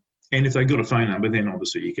 And if they've got a phone number, then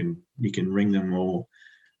obviously you can ring them or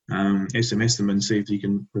SMS them and see if you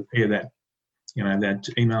can repair that, that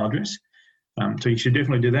email address. So you should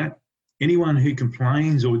definitely do that. Anyone who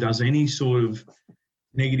complains or does any sort of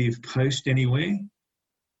negative post anywhere,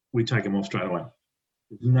 we take them off straight away.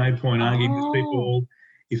 There's no point arguing with people.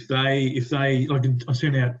 If they like, I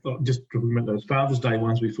sent out, just talking about those Father's Day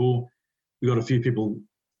ones before, we got a few people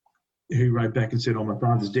who wrote back and said, "Oh, my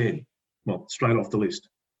father's dead." Well, straight off the list.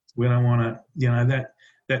 We don't want to,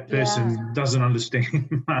 that person doesn't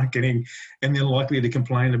understand marketing, and they're likely to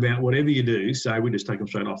complain about whatever you do. So we just take them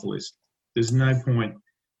straight off the list. There's no point.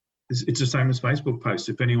 It's the same as Facebook posts.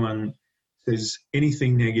 If anyone says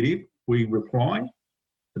anything negative, we reply,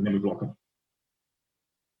 and then we block them.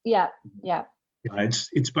 Yeah.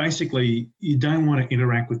 It's basically, you don't want to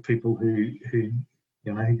interact with people who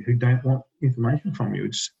don't want information from you.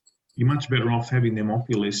 You're much better off having them off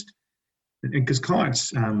your list, because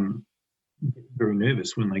clients get very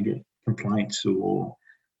nervous when they get complaints or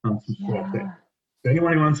unsubscribe. So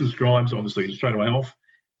anyone who unsubscribes, obviously, straight away off.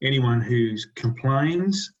 Anyone who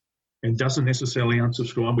complains and doesn't necessarily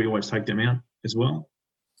unsubscribe, we always take them out as well.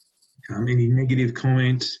 Any negative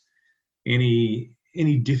comments, any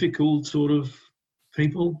difficult sort of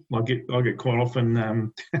people, I get quite often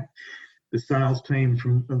the sales team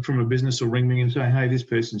from a business will ring me and say, "Hey, this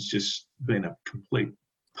person's just been a complete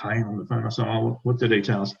pain on the phone." I say, "Oh, what's the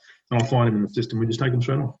details?" And I'll find them in the system. We just take them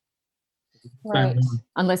straight off. Right.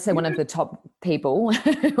 Unless they're one of the top people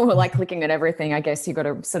who are like clicking at everything, I guess you've got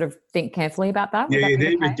to sort of think carefully about that. Yeah,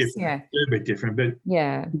 they're a bit different. Yeah. They're a bit different, but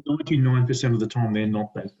 99% of the time they're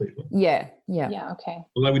not those people. Yeah. Okay.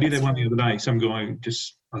 Although we did have one the other day. Some guy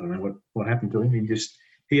just, I don't know what happened to him.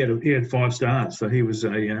 He had 5 stars, so he was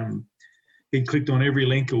he clicked on every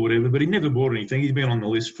link or whatever, but he never bought anything. He'd been on the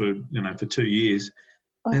list for 2 years,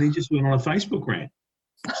 and he just went on a Facebook rant.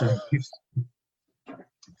 So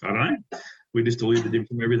I don't know. We just deleted him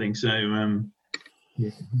from everything. So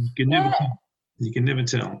you can never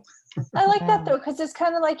tell. I like that though, because it's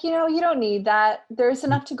kind of like, you don't need that. There's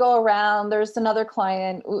enough to go around. There's another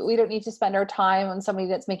client. We don't need to spend our time on somebody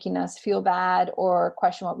that's making us feel bad or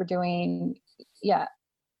question what we're doing. Yeah.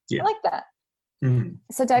 I like that. Mm.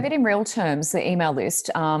 So David, in real terms, the email list,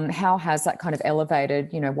 how has that kind of elevated,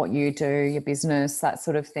 what you do, your business, that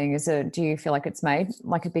sort of thing? Do you feel like it's made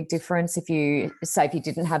like a big difference? If you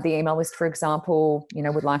didn't have the email list, for example,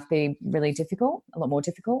 would life be really difficult, a lot more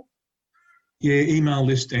difficult? Yeah, email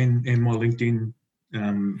list and my LinkedIn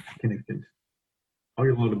connected. I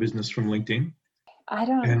get a lot of business from LinkedIn.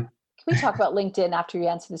 Can we talk about LinkedIn after you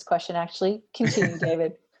answer this question, actually? Continue,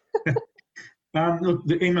 David. Look,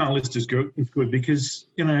 the email list is good. It's good because,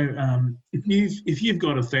 if you've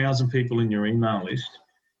got 1,000 people in your email list,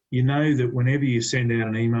 you know that whenever you send out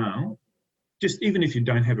an email, just even if you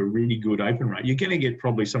don't have a really good open rate, you're going to get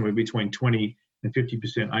probably somewhere between 20 and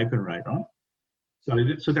 50% open rate, right?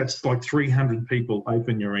 So that's like 300 people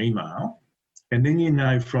open your email. And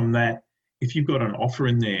then from that, if you've got an offer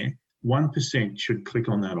in there, 1% should click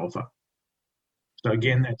on that offer. So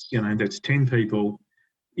again, that's 10 people.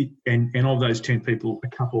 And of those 10 people, a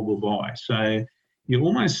couple will buy. So you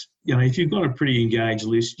almost, if you've got a pretty engaged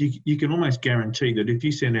list, you can almost guarantee that if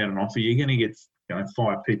you send out an offer, you're going to get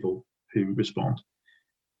 5 people who respond.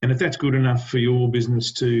 And if that's good enough for your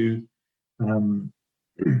business to, like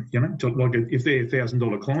if they're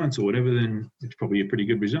 $1,000 clients or whatever, then it's probably a pretty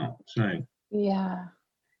good result. So yeah,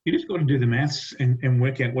 you just got to do the maths and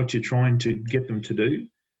work out what you're trying to get them to do.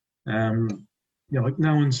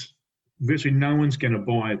 Virtually no one's going to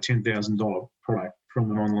buy a $10,000 product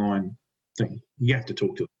from an online thing. You have to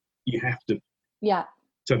talk to them. You have to. Yeah.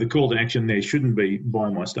 So the call to action there shouldn't be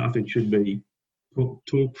buy my stuff. It should be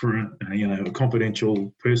talk for a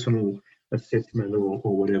confidential personal assessment or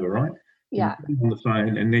whatever, right? Yeah. On the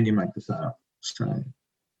phone, and then you make the sale. So.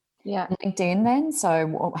 Yeah. LinkedIn then?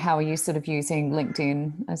 So how are you sort of using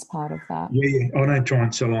LinkedIn as part of that? Yeah. I don't try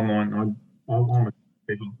and sell online. I want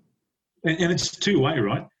people. And it's two-way,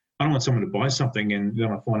 right? I don't want someone to buy something and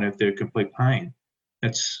then I find out they're a complete pain.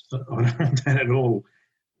 I don't want that at all.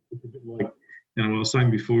 It's a bit like, I was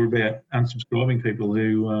saying before about unsubscribing people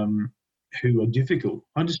who who are difficult.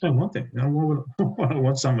 I just don't want them. You know, why would I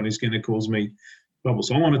want someone who's going to cause me trouble?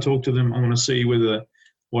 So I want to talk to them. I want to see whether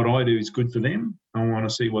what I do is good for them. I want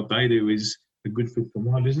to see what they do is a good fit for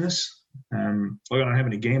my business. I don't have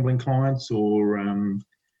any gambling clients, or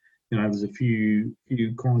there's a few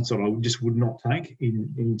clients that I just would not take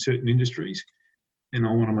in certain industries, and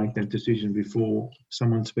I want to make that decision before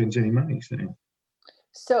someone spends any money.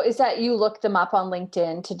 So is that you look them up on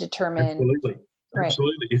LinkedIn to determine? Absolutely. Right.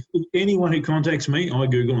 Absolutely. If anyone who contacts me, I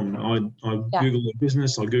Google them. I Google their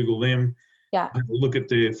business. I Google them. Yeah. I look at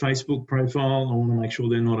their Facebook profile. I want to make sure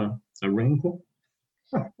they're not a wrinkle.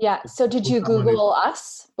 Yeah. So did you Google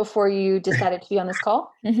us before you decided to be on this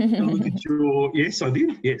call? Look at yes, I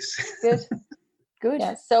did. Yes. Good. Good.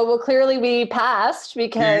 Yes. So well, clearly we passed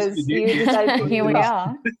because you decided to here we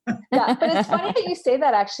are. Yeah. But it's funny that you say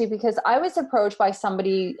that, actually, because I was approached by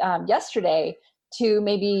somebody yesterday to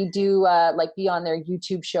maybe do be on their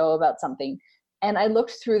YouTube show about something. And I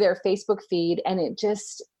looked through their Facebook feed, and it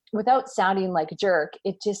just, without sounding like a jerk,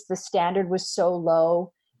 the standard was so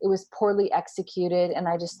low. It was poorly executed. And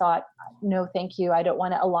I just thought, no, thank you. I don't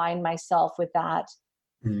want to align myself with that,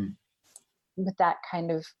 with that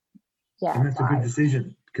kind of, and that's a good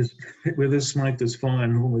decision, because where there's smoke, there's fire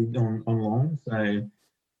normally online. So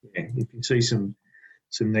if you see some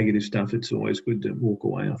negative stuff, it's always good to walk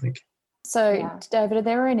away, I think. So, David, are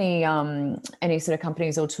there any sort of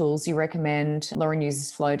companies or tools you recommend? Lauren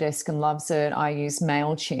uses Flowdesk and loves it. I use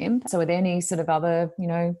MailChimp. So are there any sort of other,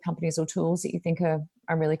 companies or tools that you think are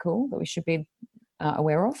really cool that we should be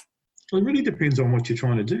aware of? Well, it really depends on what you're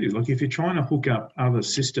trying to do. Like if you're trying to hook up other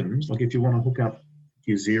systems, like if you want to hook up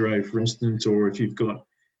your Xero, for instance, or if you've got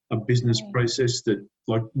a business process that,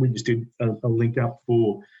 like we just did a link up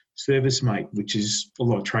for ServiceMate, which is a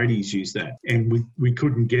lot of tradies use that, and we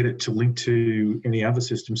couldn't get it to link to any other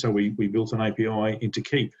system, so we built an API into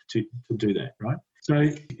Keep to do that, right? So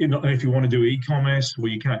if you want to do e-commerce,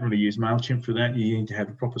 well, you can't really use MailChimp for that. You need to have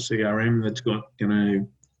a proper CRM that's got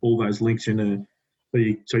all those links in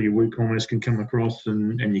so your WooCommerce can come across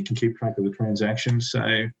and you can keep track of the transactions. So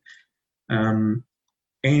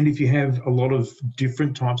and if you have a lot of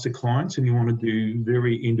different types of clients and you want to do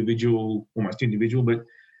very individual, almost individual, but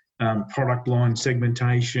product line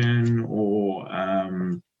segmentation, or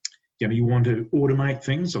you want to automate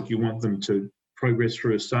things, like you want them to progress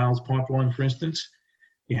through a sales pipeline, for instance,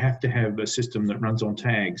 you have to have a system that runs on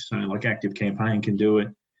tags. So like ActiveCampaign can do it,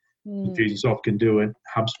 Infusionsoft can do it,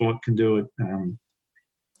 HubSpot can do it,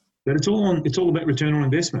 but it's all about return on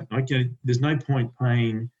investment. Like there's no point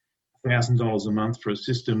paying $1,000 a month for a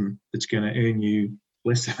system that's going to earn you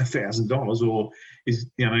less than $1,000, or if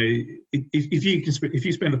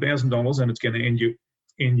you spend $1,000 and it's going to earn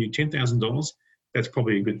you $10,000, that's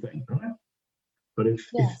probably a good thing, right? But if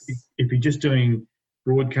you're just doing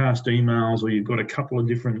broadcast emails, or you've got a couple of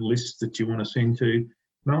different lists that you want to send to,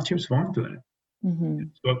 MailChimp's fine for that. Mm-hmm.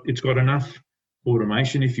 It's got enough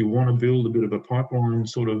automation. If you want to build a bit of a pipeline,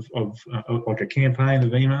 sort of like a campaign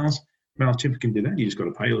of emails, MailChimp can do that. You just got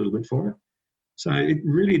to pay a little bit for it. So it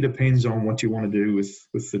really depends on what you want to do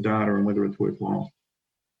with the data and whether it's worthwhile.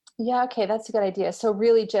 Yeah, okay, that's a good idea. So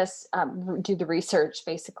really just do the research,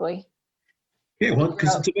 basically. Yeah, well,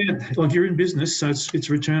 because it's about, like, you're in business, so it's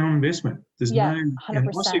return on investment. There's 100%.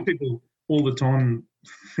 I see people all the time,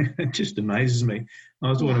 it just amazes me. I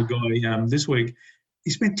was talking to a guy this week, he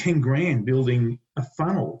spent 10 grand building a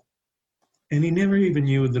funnel, and he never even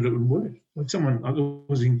knew that it would work. Like someone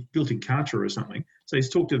built in Kartra or something. So he's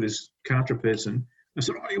talked to this Kartra person. I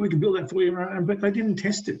said, we can build that for you. But they didn't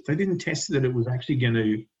test it. They didn't test that it was actually going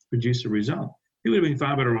to produce a result. He would have been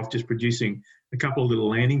far better off just producing a couple of little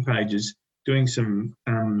landing pages, doing some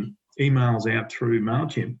emails out through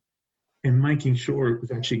MailChimp, and making sure it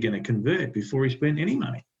was actually going to convert before he spent any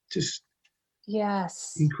money. Just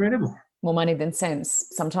incredible. More money than sense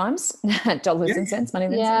sometimes. Dollars and cents, money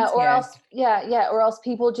than cents. Or else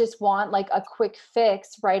people just want like a quick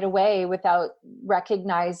fix right away without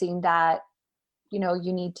recognizing that, you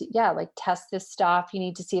need to, test this stuff. You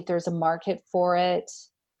need to see if there's a market for it.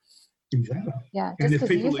 Exactly. Yeah, just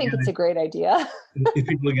because you think it's a great idea. If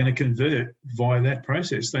people are going to convert via that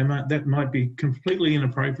process, that might be completely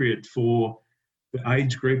inappropriate for the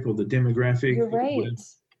age group or the demographic. You're right.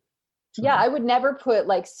 Yeah, I would never put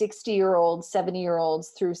like 60-year-olds,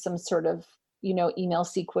 70-year-olds through some sort of, email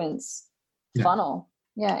sequence funnel.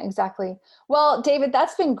 Yeah, exactly. Well, David,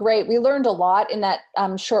 that's been great. We learned a lot in that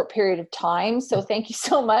short period of time. So thank you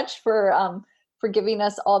so much for giving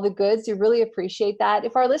us all the goods. We really appreciate that.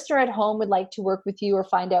 If our listener at home would like to work with you or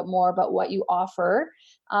find out more about what you offer,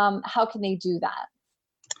 how can they do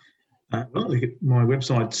that? Well, my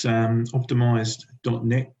website's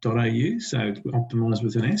optimised.net.au, so optimised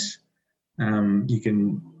with an S. You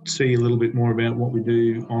can see a little bit more about what we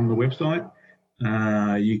do on the website.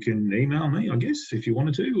 You can email me, I guess, if you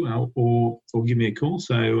wanted to, or give me a call.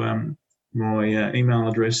 So my email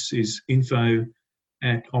address is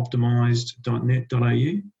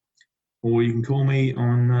info@optimised.net.au, or you can call me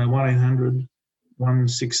on 1800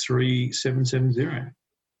 163 770.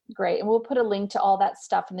 Great. And we'll put a link to all that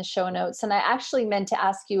stuff in the show notes. And I actually meant to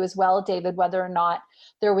ask you as well, David, whether or not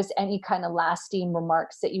there was any kind of lasting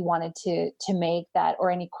remarks that you wanted to make, that,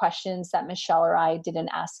 or any questions that Michelle or I didn't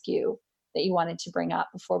ask you that you wanted to bring up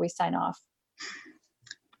before we sign off.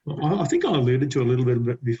 Well, I think I alluded to a little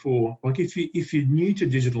bit before. Like if you're new to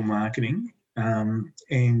digital marketing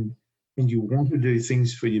and you want to do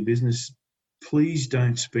things for your business, please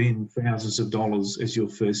don't spend thousands of dollars as your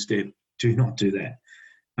first step. Do not do that.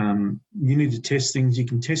 You need to test things. You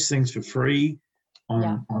can test things for free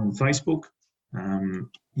on Facebook.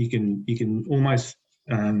 You can almost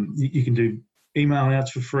you can do email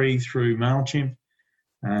outs for free through MailChimp.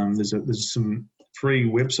 There's some free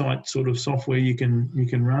website sort of software you can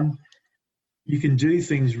run. You can do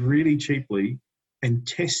things really cheaply and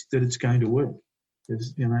test that it's going to work.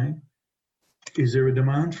 Is there a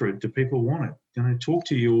demand for it? Do people want it? Talk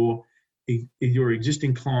to your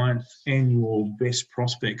existing clients and your best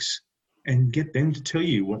prospects and get them to tell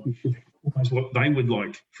you what they would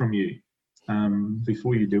like from you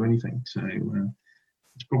before you do anything. So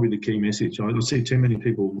it's probably the key message. I see too many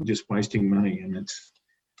people just wasting money, and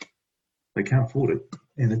they can't afford it.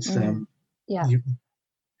 And it's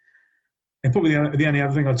and probably the only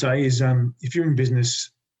other thing I'd say is if you're in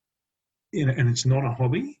business and it's not a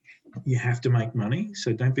hobby, you have to make money.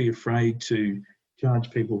 So don't be afraid to charge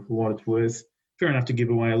people for what it's worth. Fair enough to give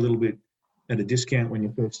away a little bit at a discount when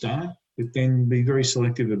you first start, but then be very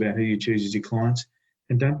selective about who you choose as your clients,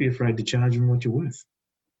 and don't be afraid to charge them what you're worth.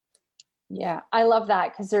 Yeah, I love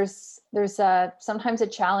that, because there's sometimes a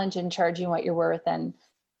challenge in charging what you're worth. And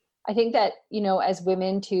I think that, as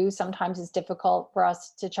women too, sometimes it's difficult for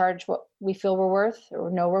us to charge what we feel we're worth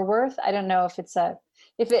or know we're worth. I don't know if it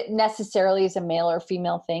necessarily is a male or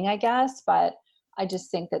female thing, I guess, but I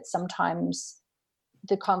just think that sometimes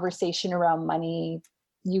the conversation around money,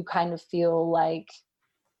 you kind of feel like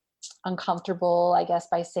uncomfortable, I guess,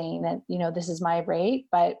 by saying that, this is my rate,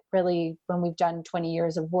 but really when we've done 20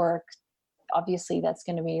 years of work, obviously that's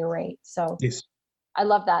going to be your rate. So yes. I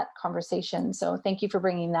love that conversation. So thank you for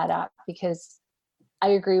bringing that up, because I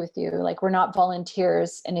agree with you. Like, we're not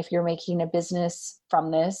volunteers. And if you're making a business from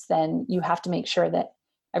this, then you have to make sure that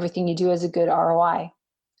everything you do is a good ROI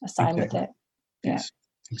assigned with it. Yes,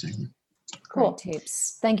 exactly. Cool. Great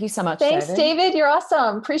tips. Thank you so much. Thanks, David. You're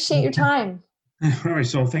awesome. Appreciate your time. All right.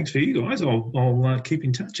 So thanks for you guys. I'll keep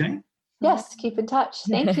in touch, eh? Yes, keep in touch.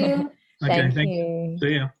 Thank you. Thank you.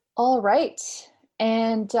 See ya. All right.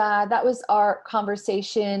 And that was our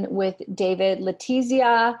conversation with David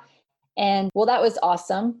Letizia. And well, that was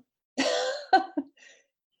awesome.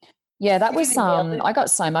 Yeah, that was I got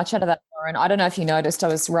so much out of that, Lauren. I don't know if you noticed, I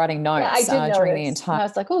was writing notes during the entire. And I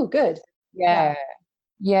was like, oh, good. Yeah.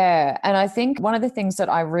 And I think one of the things that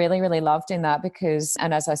I really, really loved in that, because,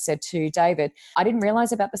 and as I said to David, I didn't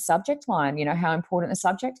realize about the subject line, how important the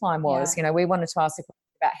subject line was. Yeah. We wanted to ask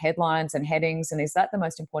about headlines and headings, and is that the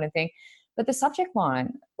most important thing? But the subject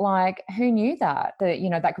line, like, who knew that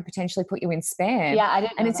that could potentially put you in spam? Yeah, I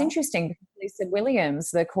didn't know. And it's interesting because Lisa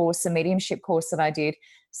Williams, the mediumship course that I did,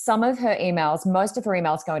 most of her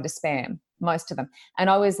emails go into spam, most of them. And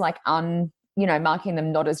I was like, marking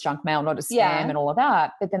them not as junk mail, not as spam and all of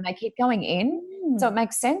that. But then they keep going in. So it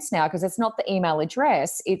makes sense now, because it's not the email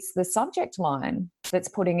address, it's the subject line that's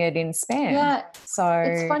putting it in spam. Yeah. So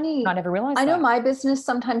it's funny. I never realized I know my business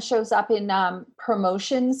sometimes shows up in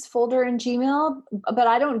promotions folder in Gmail, but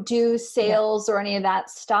I don't do sales or any of that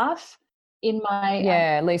stuff in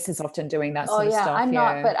my. Lisa's often doing that sort of stuff. I'm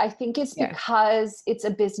not, but I think it's because it's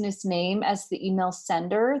a business name as the email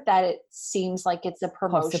sender that it seems like it's a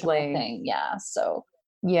promotional thing. Yeah. So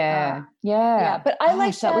yeah. But I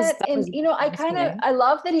like that. And I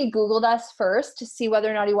love that he Googled us first to see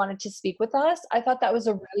whether or not he wanted to speak with us. I thought that was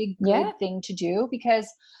a really good thing to do, because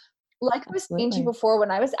like I was saying to you before,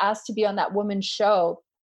 when I was asked to be on that woman's show,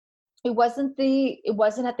 it wasn't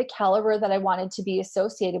at the caliber that I wanted to be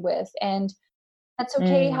associated with. And that's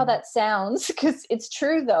okay how that sounds, because it's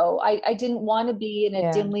true though. I didn't want to be in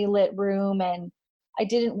a dimly lit room, and I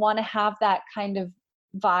didn't want to have that kind of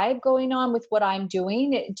vibe going on with what I'm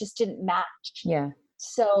doing. It just didn't match. Yeah.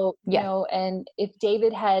 So, and if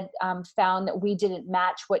David had found that we didn't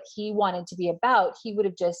match what he wanted to be about, he would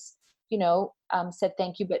have just, said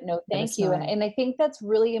thank you, but no thank you. And I think that's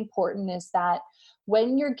really important, is that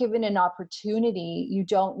when you're given an opportunity, you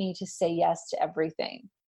don't need to say yes to everything.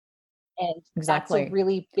 And that's a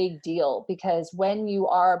really big deal, because when you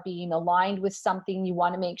are being aligned with something, you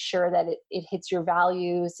want to make sure that it hits your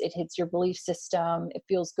values, it hits your belief system, it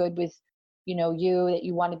feels good with, you know, you, that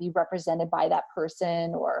you want to be represented by that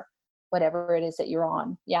person or whatever it is that you're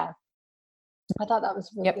on. Yeah. I thought that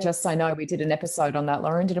was really good. Just I know we did an episode on that,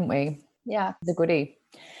 Lauren, didn't we? Yeah. The goodie.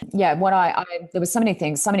 Yeah. What there was so many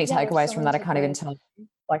things, so many takeaways from that. I can't even tell.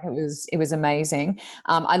 Like it was amazing.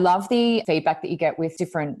 I love the feedback that you get with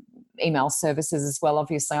different email services as well.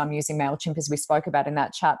 Obviously, I'm using MailChimp, as we spoke about in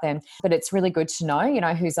that chat then, but it's really good to know, you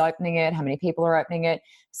know, who's opening it, how many people are opening it.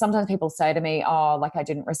 Sometimes people say to me, oh, like I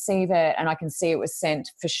didn't receive it, and I can see it was sent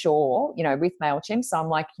for sure, you know, with MailChimp. So I'm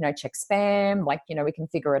like, you know, check spam, like, you know, we can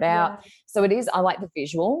figure it out. Yeah. So it is, I like the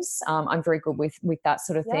visuals. I'm very good with that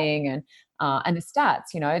sort of thing. And the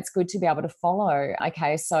stats, you know, it's good to be able to follow.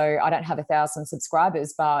 Okay, so I don't have 1,000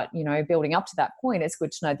 subscribers, but, you know, building up to that point, it's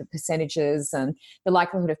good to know the percentages and the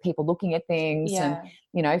likelihood of people looking at things. And,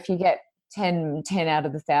 you know, if you get 10 out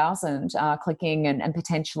of the 1,000 clicking and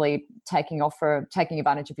potentially taking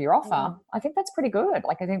advantage of your offer, I think that's pretty good.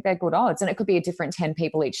 Like, I think they're good odds, and it could be a different 10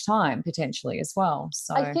 people each time potentially as well.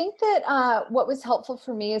 So I think that what was helpful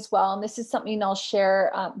for me as well, and this is something I'll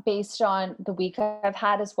share based on the week I've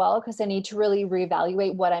had as well, because I need to really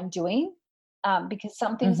reevaluate what I'm doing, because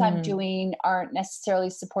some things I'm doing aren't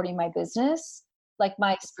necessarily supporting my business, like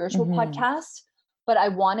my spiritual podcast. But I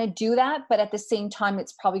want to do that. But at the same time,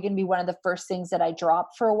 it's probably going to be one of the first things that I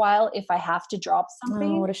drop for a while if I have to drop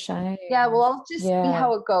something. Oh, what a shame. Yeah, well, I'll just see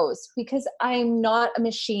how it goes, because I'm not a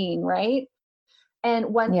machine, right?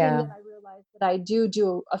 And one thing that I realized that I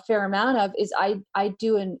do a fair amount of is I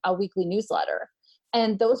do a weekly newsletter.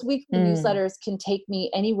 And those weekly newsletters can take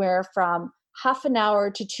me anywhere from half an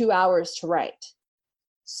hour to 2 hours to write.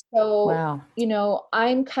 So, you know,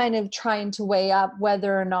 I'm kind of trying to weigh up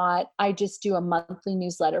whether or not I just do a monthly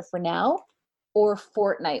newsletter for now, or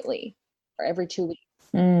fortnightly, or every 2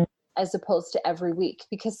 weeks, as opposed to every week.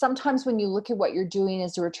 Because sometimes when you look at what you're doing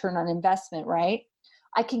as a return on investment, right?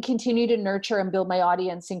 I can continue to nurture and build my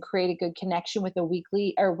audience and create a good connection with a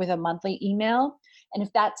weekly or with a monthly email. And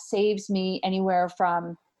if that saves me anywhere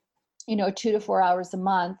from, you know, 2 to 4 hours a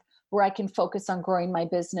month where I can focus on growing my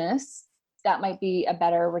business, that might be a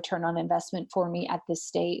better return on investment for me at this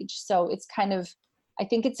stage. So it's kind of, I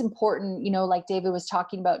think it's important, you know, like David was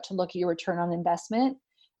talking about, to look at your return on investment.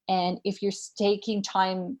 And if you're taking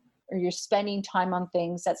time or you're spending time on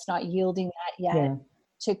things that's not yielding that yet,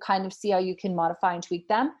 to kind of see how you can modify and tweak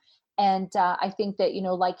them. And I think that, you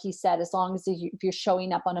know, like he said, as long as if you're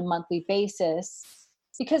showing up on a monthly basis,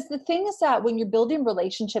 because the thing is that when you're building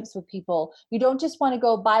relationships with people, you don't just want to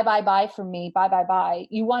go bye from me, bye.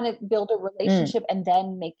 You want to build a relationship and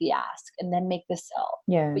then make the ask and then make the sell.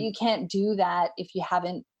 Yeah. But you can't do that if you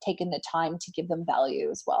haven't taken the time to give them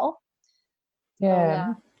value as well.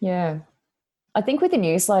 Yeah. I think with the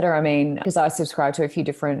newsletter, I mean, because I subscribe to a few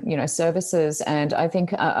different, you know, services, and I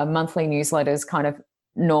think a monthly newsletter is kind of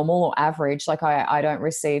normal or average. Like I don't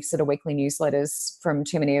receive sort of weekly newsletters from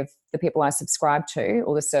too many of the people I subscribe to,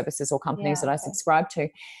 or the services or companies that I subscribe to.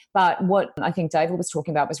 But what I think David was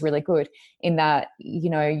talking about was really good, in that, you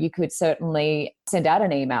know, you could certainly send out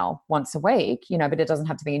an email once a week, you know, but it doesn't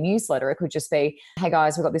have to be a newsletter. It could just be, hey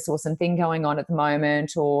guys, we've got this awesome thing going on at the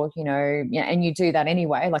moment, or, you know, and you do that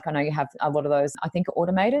anyway. Like I know you have a lot of those, I think,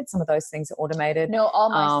 automated. Some of those things are automated. No, all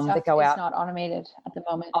my stuff is not automated at the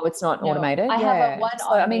moment. Oh, it's not automated? I have one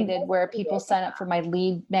automated where people sign up for my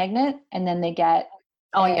lead magnet and then they get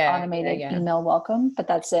automated email welcome, but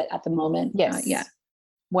that's it at the moment. Yes.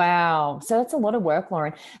 Wow. So that's a lot of work,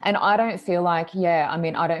 Lauren. And I don't feel like, I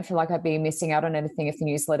don't feel like I'd be missing out on anything if the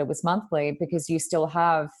newsletter was monthly, because you still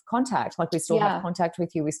have contact. Like we still have contact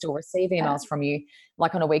with you. We still receive emails from you,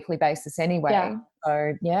 like on a weekly basis anyway.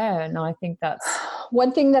 So I think that's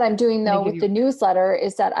one thing that I'm doing though with the newsletter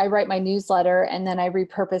is that I write my newsletter and then I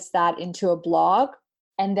repurpose that into a blog.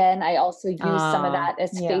 And then I also use some of that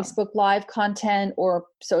as Facebook Live content or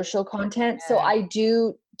social content. So I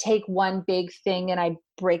do take one big thing and I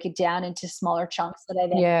break it down into smaller chunks that I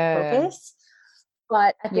then repurpose.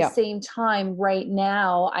 But at the same time, right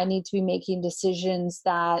now, I need to be making decisions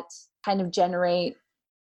that kind of generate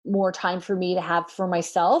more time for me to have for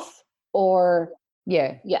myself, or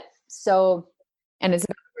So, and it's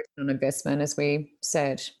about return on investment, as we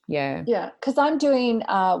said. Because I'm doing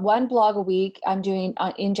one blog a week. I'm doing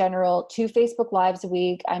in general 2 Facebook Lives a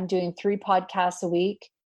week. I'm doing 3 podcasts a week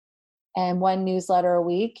and 1 newsletter a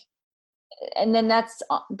week. And then that's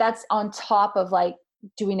on top of like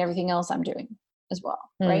doing everything else I'm doing as well.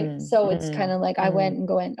 Right. So it's kind of like I went and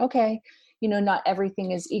going, okay, not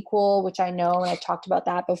everything is equal, which I know, and I talked about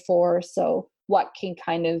that before. So what can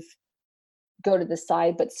kind of go to the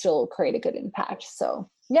side but still create a good impact. So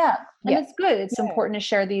and it's good. It's important to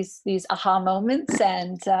share these aha moments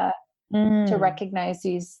and to recognize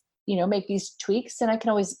these, make these tweaks, and I can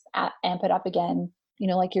always amp it up again,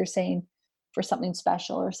 like you're saying, for something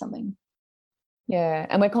special or something. Yeah.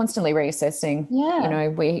 And we're constantly reassessing. Yeah.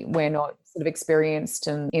 We're not sort of experienced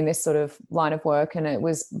in this sort of line of work, and it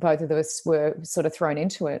was both of us were sort of thrown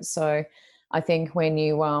into it. So I think when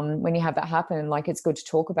you have that happen, like, it's good to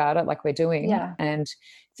talk about it like we're doing and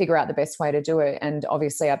figure out the best way to do it. And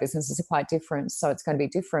obviously our businesses are quite different, so it's going to be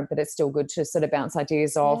different, but it's still good to sort of bounce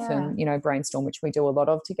ideas off and, brainstorm, which we do a lot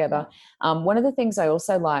of together. One of the things I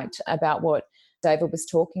also liked about what David was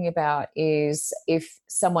talking about is if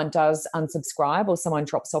someone does unsubscribe or someone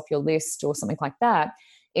drops off your list or something like that,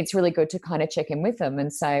 it's really good to kind of check in with them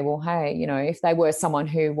and say, well, hey, if they were someone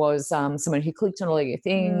who was someone who clicked on all of your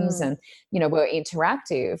things and, were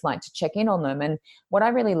interactive, like, to check in on them. And what I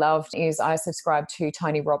really loved is I subscribed to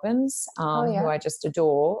Tony Robbins, who I just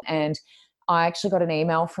adore. And I actually got an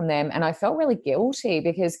email from them and I felt really guilty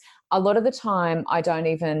because a lot of the time I don't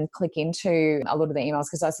even click into a lot of the emails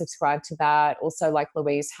because I subscribe to that. Also, like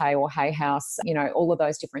Louise Hay or Hay House, all of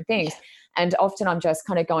those different things. And often I'm just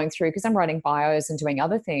kind of going through, because I'm writing bios and doing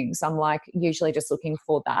other things, I'm like usually just looking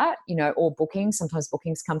for that, or bookings. Sometimes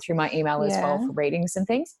bookings come through my email as well for readings and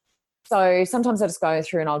things. So sometimes I just go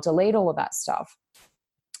through and I'll delete all of that stuff.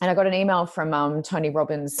 And I got an email from Tony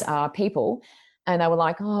Robbins people. And they were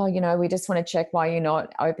like, oh, we just want to check why you're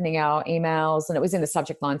not opening our emails. And it was in the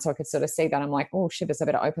subject line, so I could sort of see that. I'm like, oh, shivers, I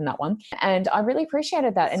better open that one. And I really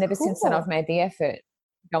appreciated that. And ever since then, I've made the effort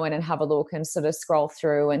go in and have a look and sort of scroll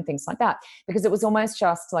through and things like that, because it was almost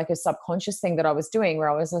just like a subconscious thing that I was doing where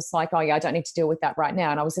I was just like, oh yeah, I don't need to deal with that right now.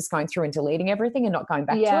 And I was just going through and deleting everything and not going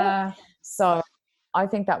back to it. So I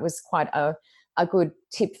think that was quite a good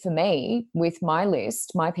tip for me with my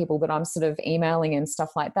list, my people that I'm sort of emailing and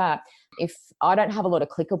stuff like that. If I don't have a lot of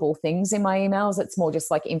clickable things in my emails, it's more just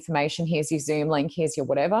like information. Here's your Zoom link, here's your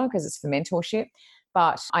whatever, because it's for mentorship.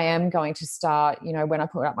 But I am going to start, when I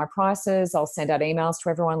put up my prices, I'll send out emails to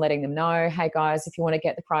everyone letting them know, hey guys, if you want to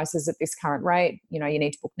get the prices at this current rate, you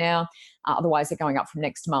need to book now. Otherwise they're going up from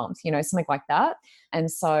next month, something like that. And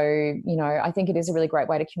so, I think it is a really great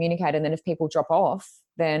way to communicate. And then if people drop off,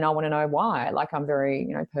 then I want to know why. Like, I'm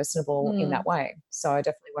very, personable in that way. So I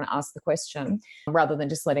definitely want to ask the question rather than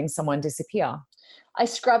just letting someone disappear. I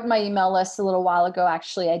scrubbed my email list a little while ago.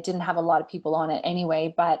 Actually, I didn't have a lot of people on it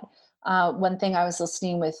anyway, but one thing I was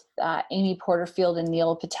listening with Amy Porterfield and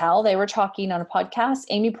Neil Patel, they were talking on a podcast.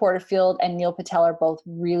 Amy Porterfield and Neil Patel are both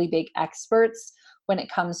really big experts when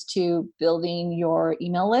it comes to building your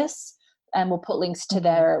email lists. And we'll put links to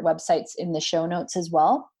their websites in the show notes as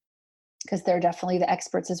well, because they're definitely the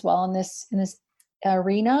experts as well in this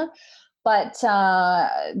arena. But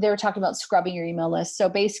they were talking about scrubbing your email list. So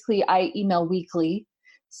basically I email weekly.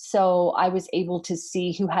 So I was able to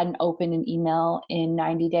see who hadn't opened an email in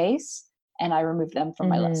 90 days, and I removed them from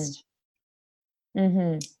my list.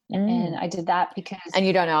 And I did that because... And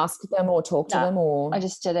you don't ask them or talk to them, or... I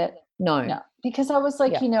just did it. No. Because I was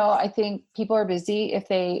like, I think people are busy. If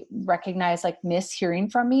they recognize like miss hearing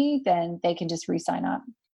from me, then they can just re-sign up.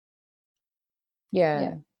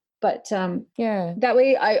 Yeah. But that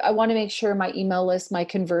way I want to make sure my email list, my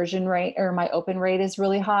conversion rate or my open rate is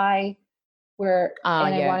really high.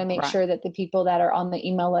 I want to make sure that the people that are on the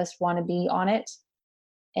email list want to be on it.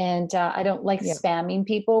 And I don't like spamming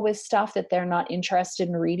people with stuff that they're not interested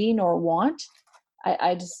in reading or want.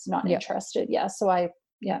 I just not interested. Yeah. So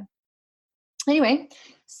anyway,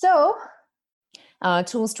 so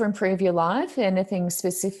tools to improve your life. Anything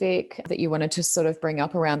specific that you wanted to sort of bring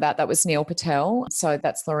up around that? That was Neil Patel. So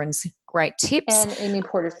that's Lauren's great tips. And Amy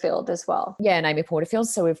Porterfield as well. Yeah, and Amy Porterfield.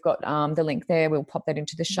 So we've got the link there. We'll pop that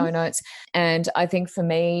into the show notes. And I think for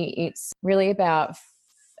me, it's really about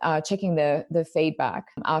checking the feedback,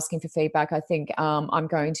 asking for feedback. I think I'm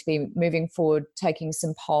going to be moving forward, taking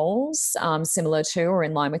some polls similar to or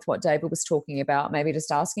in line with what David was talking about, maybe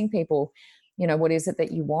just asking people, what is it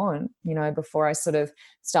that you want, before I sort of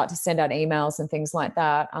start to send out emails and things like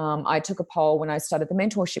that. I took a poll when I started the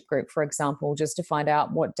mentorship group, for example, just to find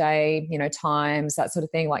out what day, times, that sort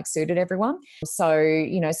of thing, like suited everyone. So,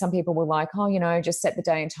 some people were like, oh, just set the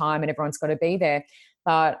day and time and everyone's got to be there.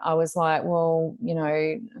 But I was like, well,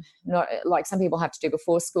 not like some people have to do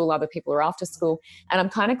before school, other people are after school. And I'm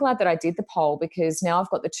kind of glad that I did the poll, because now I've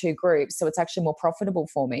got the two groups. So it's actually more profitable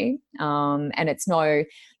for me. And it's no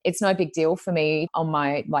big deal for me on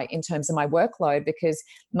my, like, in terms of my workload, because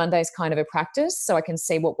Monday's kind of a practice. So I can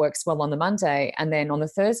see what works well on the Monday. And then on the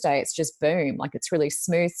Thursday, it's just boom. Like, it's really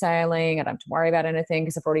smooth sailing. I don't have to worry about anything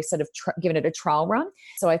because I've already sort of given it a trial run.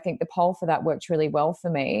 So I think the poll for that worked really well for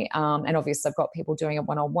me. And obviously I've got people doing it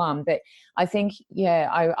one-on-one, but I think,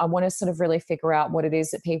 I want to sort of really figure out what it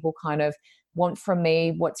is that people kind of want from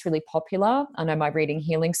me, what's really popular. I know my reading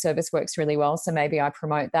healing service works really well, so maybe I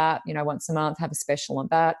promote that, once a month, have a special on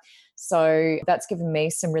that. So that's given me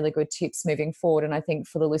some really good tips moving forward. And I think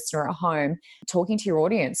for the listener at home, talking to your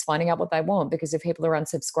audience, finding out what they want, because if people are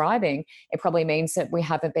unsubscribing, it probably means that we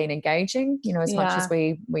haven't been engaging, as much as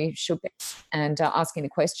we should be, and asking the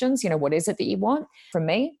questions, what is it that you want from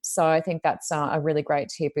me? So I think that's a really great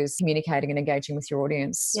tip, is communicating and engaging with your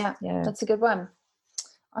audience. Yeah, that's a good one.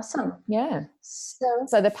 Awesome. Yeah.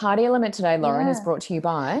 So the party element today, Lauren, is brought to you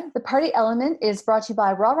by? The party element is brought to you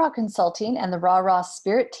by Raw Raw Consulting and the Raw Raw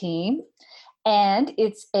Spirit team. And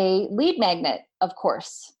it's a lead magnet, of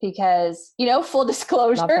course, because, full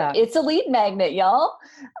disclosure, it's a lead magnet, y'all.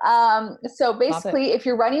 So basically, if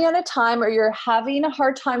you're running out of time or you're having a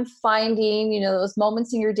hard time finding, those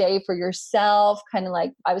moments in your day for yourself, kind of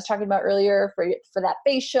like I was talking about earlier, for that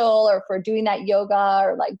facial or for doing that yoga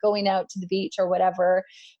or like going out to the beach or whatever,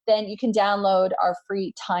 then you can download our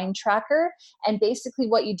free time tracker. And basically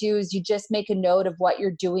what you do is you just make a note of what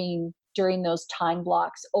you're doing during those time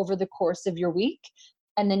blocks over the course of your week.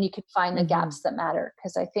 And then you can find the gaps that matter.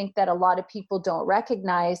 Because I think that a lot of people don't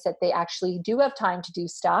recognize that they actually do have time to do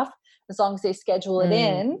stuff as long as they schedule it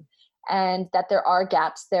in, and that there are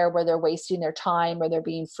gaps there where they're wasting their time or they're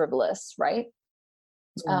being frivolous, right?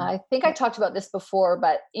 I think I talked about this before,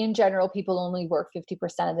 but in general, people only work 50%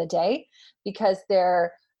 of the day because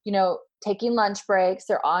they're, taking lunch breaks,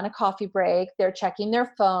 they're on a coffee break, they're checking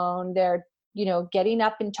their phone, they're getting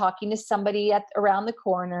up and talking to somebody around the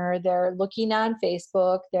corner, they're looking on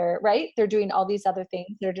Facebook, they're doing all these other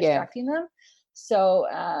things that are distracting them. So,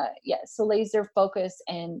 so laser focus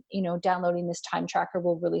and, downloading this time tracker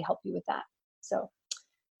will really help you with that. So,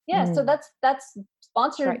 so that's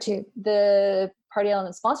sponsored to the party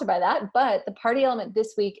element, sponsored by that. But the party element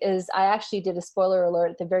this week is, I actually did a spoiler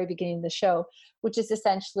alert at the very beginning of the show, which is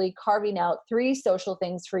essentially carving out 3 social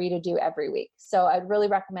things for you to do every week. So I'd really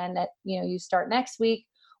recommend that, you start next week.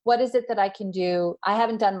 What is it that I can do? I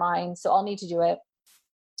haven't done mine, so I'll need to do it.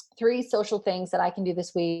 3 social things that I can do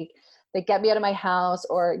this week that get me out of my house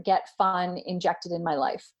or get fun injected in my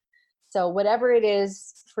life. So whatever it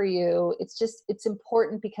is for you, it's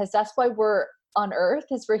important, because that's why we're on earth,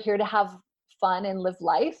 is we're here to have fun and live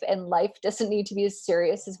life, and life doesn't need to be as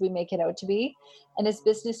serious as we make it out to be. And as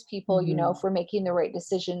business people, if we're making the right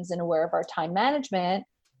decisions and aware of our time management,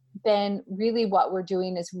 then really what we're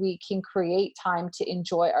doing is we can create time to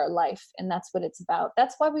enjoy our life. And that's what it's about.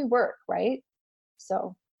 That's why we work, right?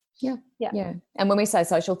 So yeah. And when we say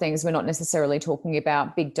social things, we're not necessarily talking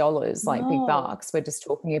about big dollars, like big bucks. We're just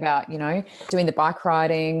talking about, doing the bike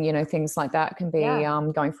riding, things like that can be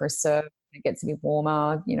going for a surf. It gets a bit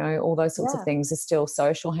warmer, all those sorts of things are still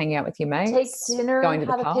social. Hanging out with your mates, take dinner, going to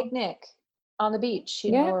the have pub, a picnic on the beach,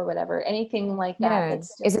 or whatever, anything like that.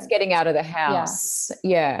 Is it's getting out of the house.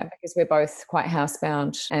 Because we're both quite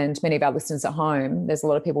housebound, and many of our listeners at home, there's a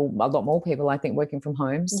lot more people, I think, working from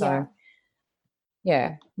home. So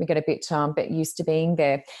we get a bit used to being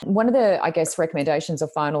there. One of the, I guess, recommendations or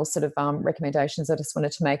final sort of recommendations I just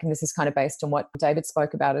wanted to make, and this is kind of based on what David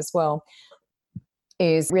spoke about as well,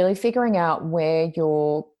 is really figuring out where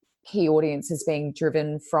your key audience is being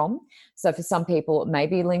driven from. So for some people, it may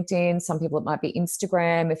be LinkedIn. Some people, it might be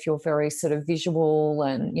Instagram, if you're very sort of visual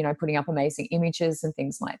and, putting up amazing images and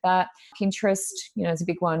things like that. Pinterest, is a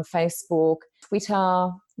big one. Facebook, Twitter,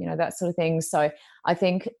 that sort of thing. So I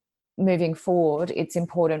think moving forward, it's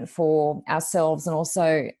important for ourselves and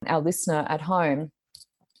also our listener at home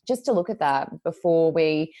just to look at that before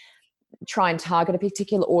we try and target a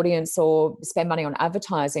particular audience or spend money on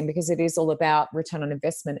advertising, because it is all about return on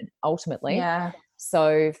investment ultimately.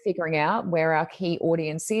 So figuring out where our key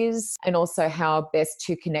audience is and also how best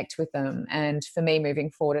to connect with them. And for me,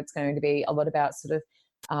 moving forward, it's going to be a lot about sort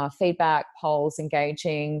of feedback, polls,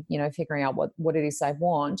 engaging, figuring out what it is they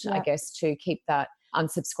want, I guess, to keep that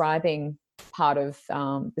unsubscribing part of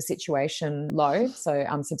the situation low. So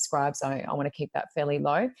unsubscribes, I want to keep that fairly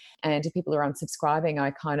low. And if people are unsubscribing,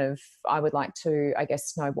 I would like to, I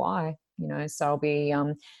guess, know why. So I'll be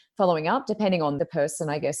following up depending on the person,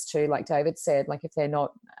 I guess, too, like David said, like if they're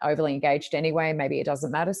not overly engaged anyway, maybe it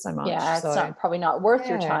doesn't matter so much. Yeah, it's probably not worth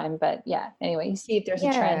your time, but anyway, you see if there's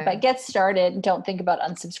a trend, but get started. Don't think about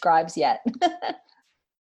unsubscribes yet.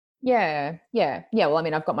 Yeah. Well, I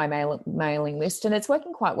mean, I've got my mailing list and it's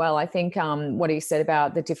working quite well. I think what he said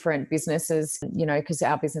about the different businesses, because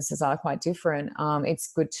our businesses are quite different.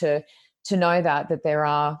 It's good to know that there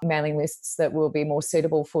are mailing lists that will be more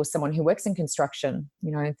suitable for someone who works in construction,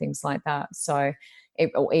 and things like that. So,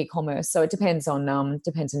 or e-commerce. So it depends on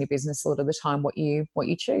your business a lot of the time what you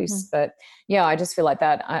choose. But I just feel like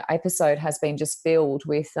that episode has been just filled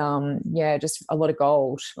with just a lot of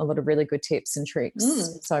gold, a lot of really good tips and tricks.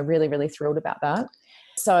 So really, really thrilled about that.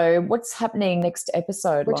 So what's happening next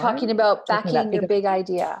episode? We're talking about backing your big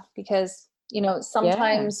idea, because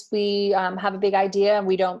sometimes we have a big idea and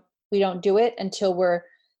we don't do it until we're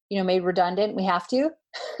made redundant. We have to.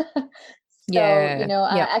 So,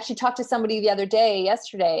 I actually talked to somebody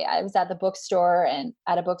yesterday. I was at a bookstore and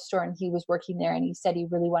he was working there, and he said he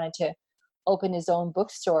really wanted to open his own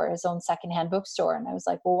bookstore, his own secondhand bookstore. And I was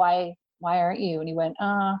like, well, why aren't you? And he went,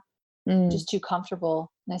 just too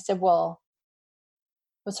comfortable. And I said, well,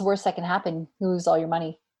 what's the worst that can happen? You lose all your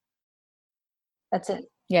money. That's it.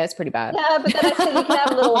 Yeah, it's pretty bad. Yeah, but then I said you can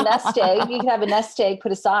have a little nest egg. You can have a nest egg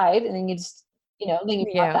put aside, and then you just, then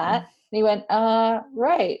you got that. And he went,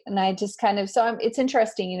 right. And I just it's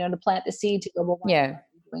interesting, to plant the seed to go, well, why are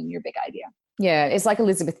you doing your big idea? Yeah, it's like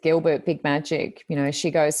Elizabeth Gilbert, Big Magic.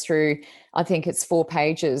 She goes through, I think it's 4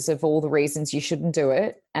 pages of all the reasons you shouldn't do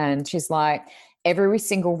it. And she's like, every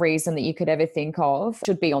single reason that you could ever think of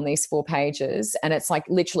should be on these 4 pages. And it's like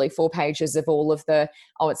literally 4 pages of all of the,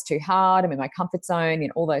 it's too hard, I'm in my comfort zone,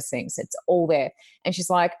 all those things. It's all there. And she's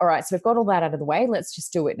like, all right, so we've got all that out of the way. Let's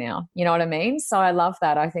just do it now. You know what I mean? So I love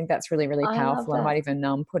that. I think that's really, really powerful. I might even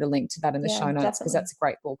put a link to that in the show notes, because that's a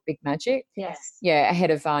great book, Big Magic. Yes. Yeah, ahead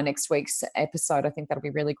of next week's episode. I think that'll be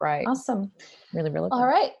really great. Awesome. Really, really good. All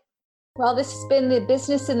right. Well, this has been the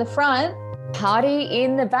Business in the Front, Party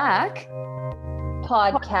in the Back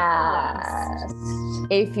podcast.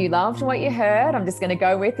 If you loved what you heard, I'm just going to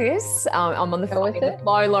go with this. I'm on the phone with it.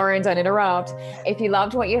 Bye, Lauren, don't interrupt. If you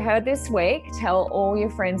loved what you heard this week, tell all your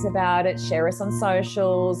friends about it. Share us on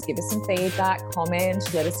socials. Give us some feedback,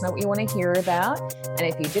 comment. Let us know what you want to hear about. And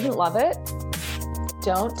if you didn't love it,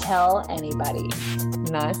 don't tell anybody.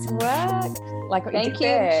 Nice work. Like what Thank you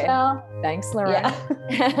you, there. Michelle. Thanks, Lauren.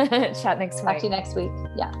 Yeah. Chat next week. Talk to you next week.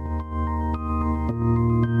 Yeah.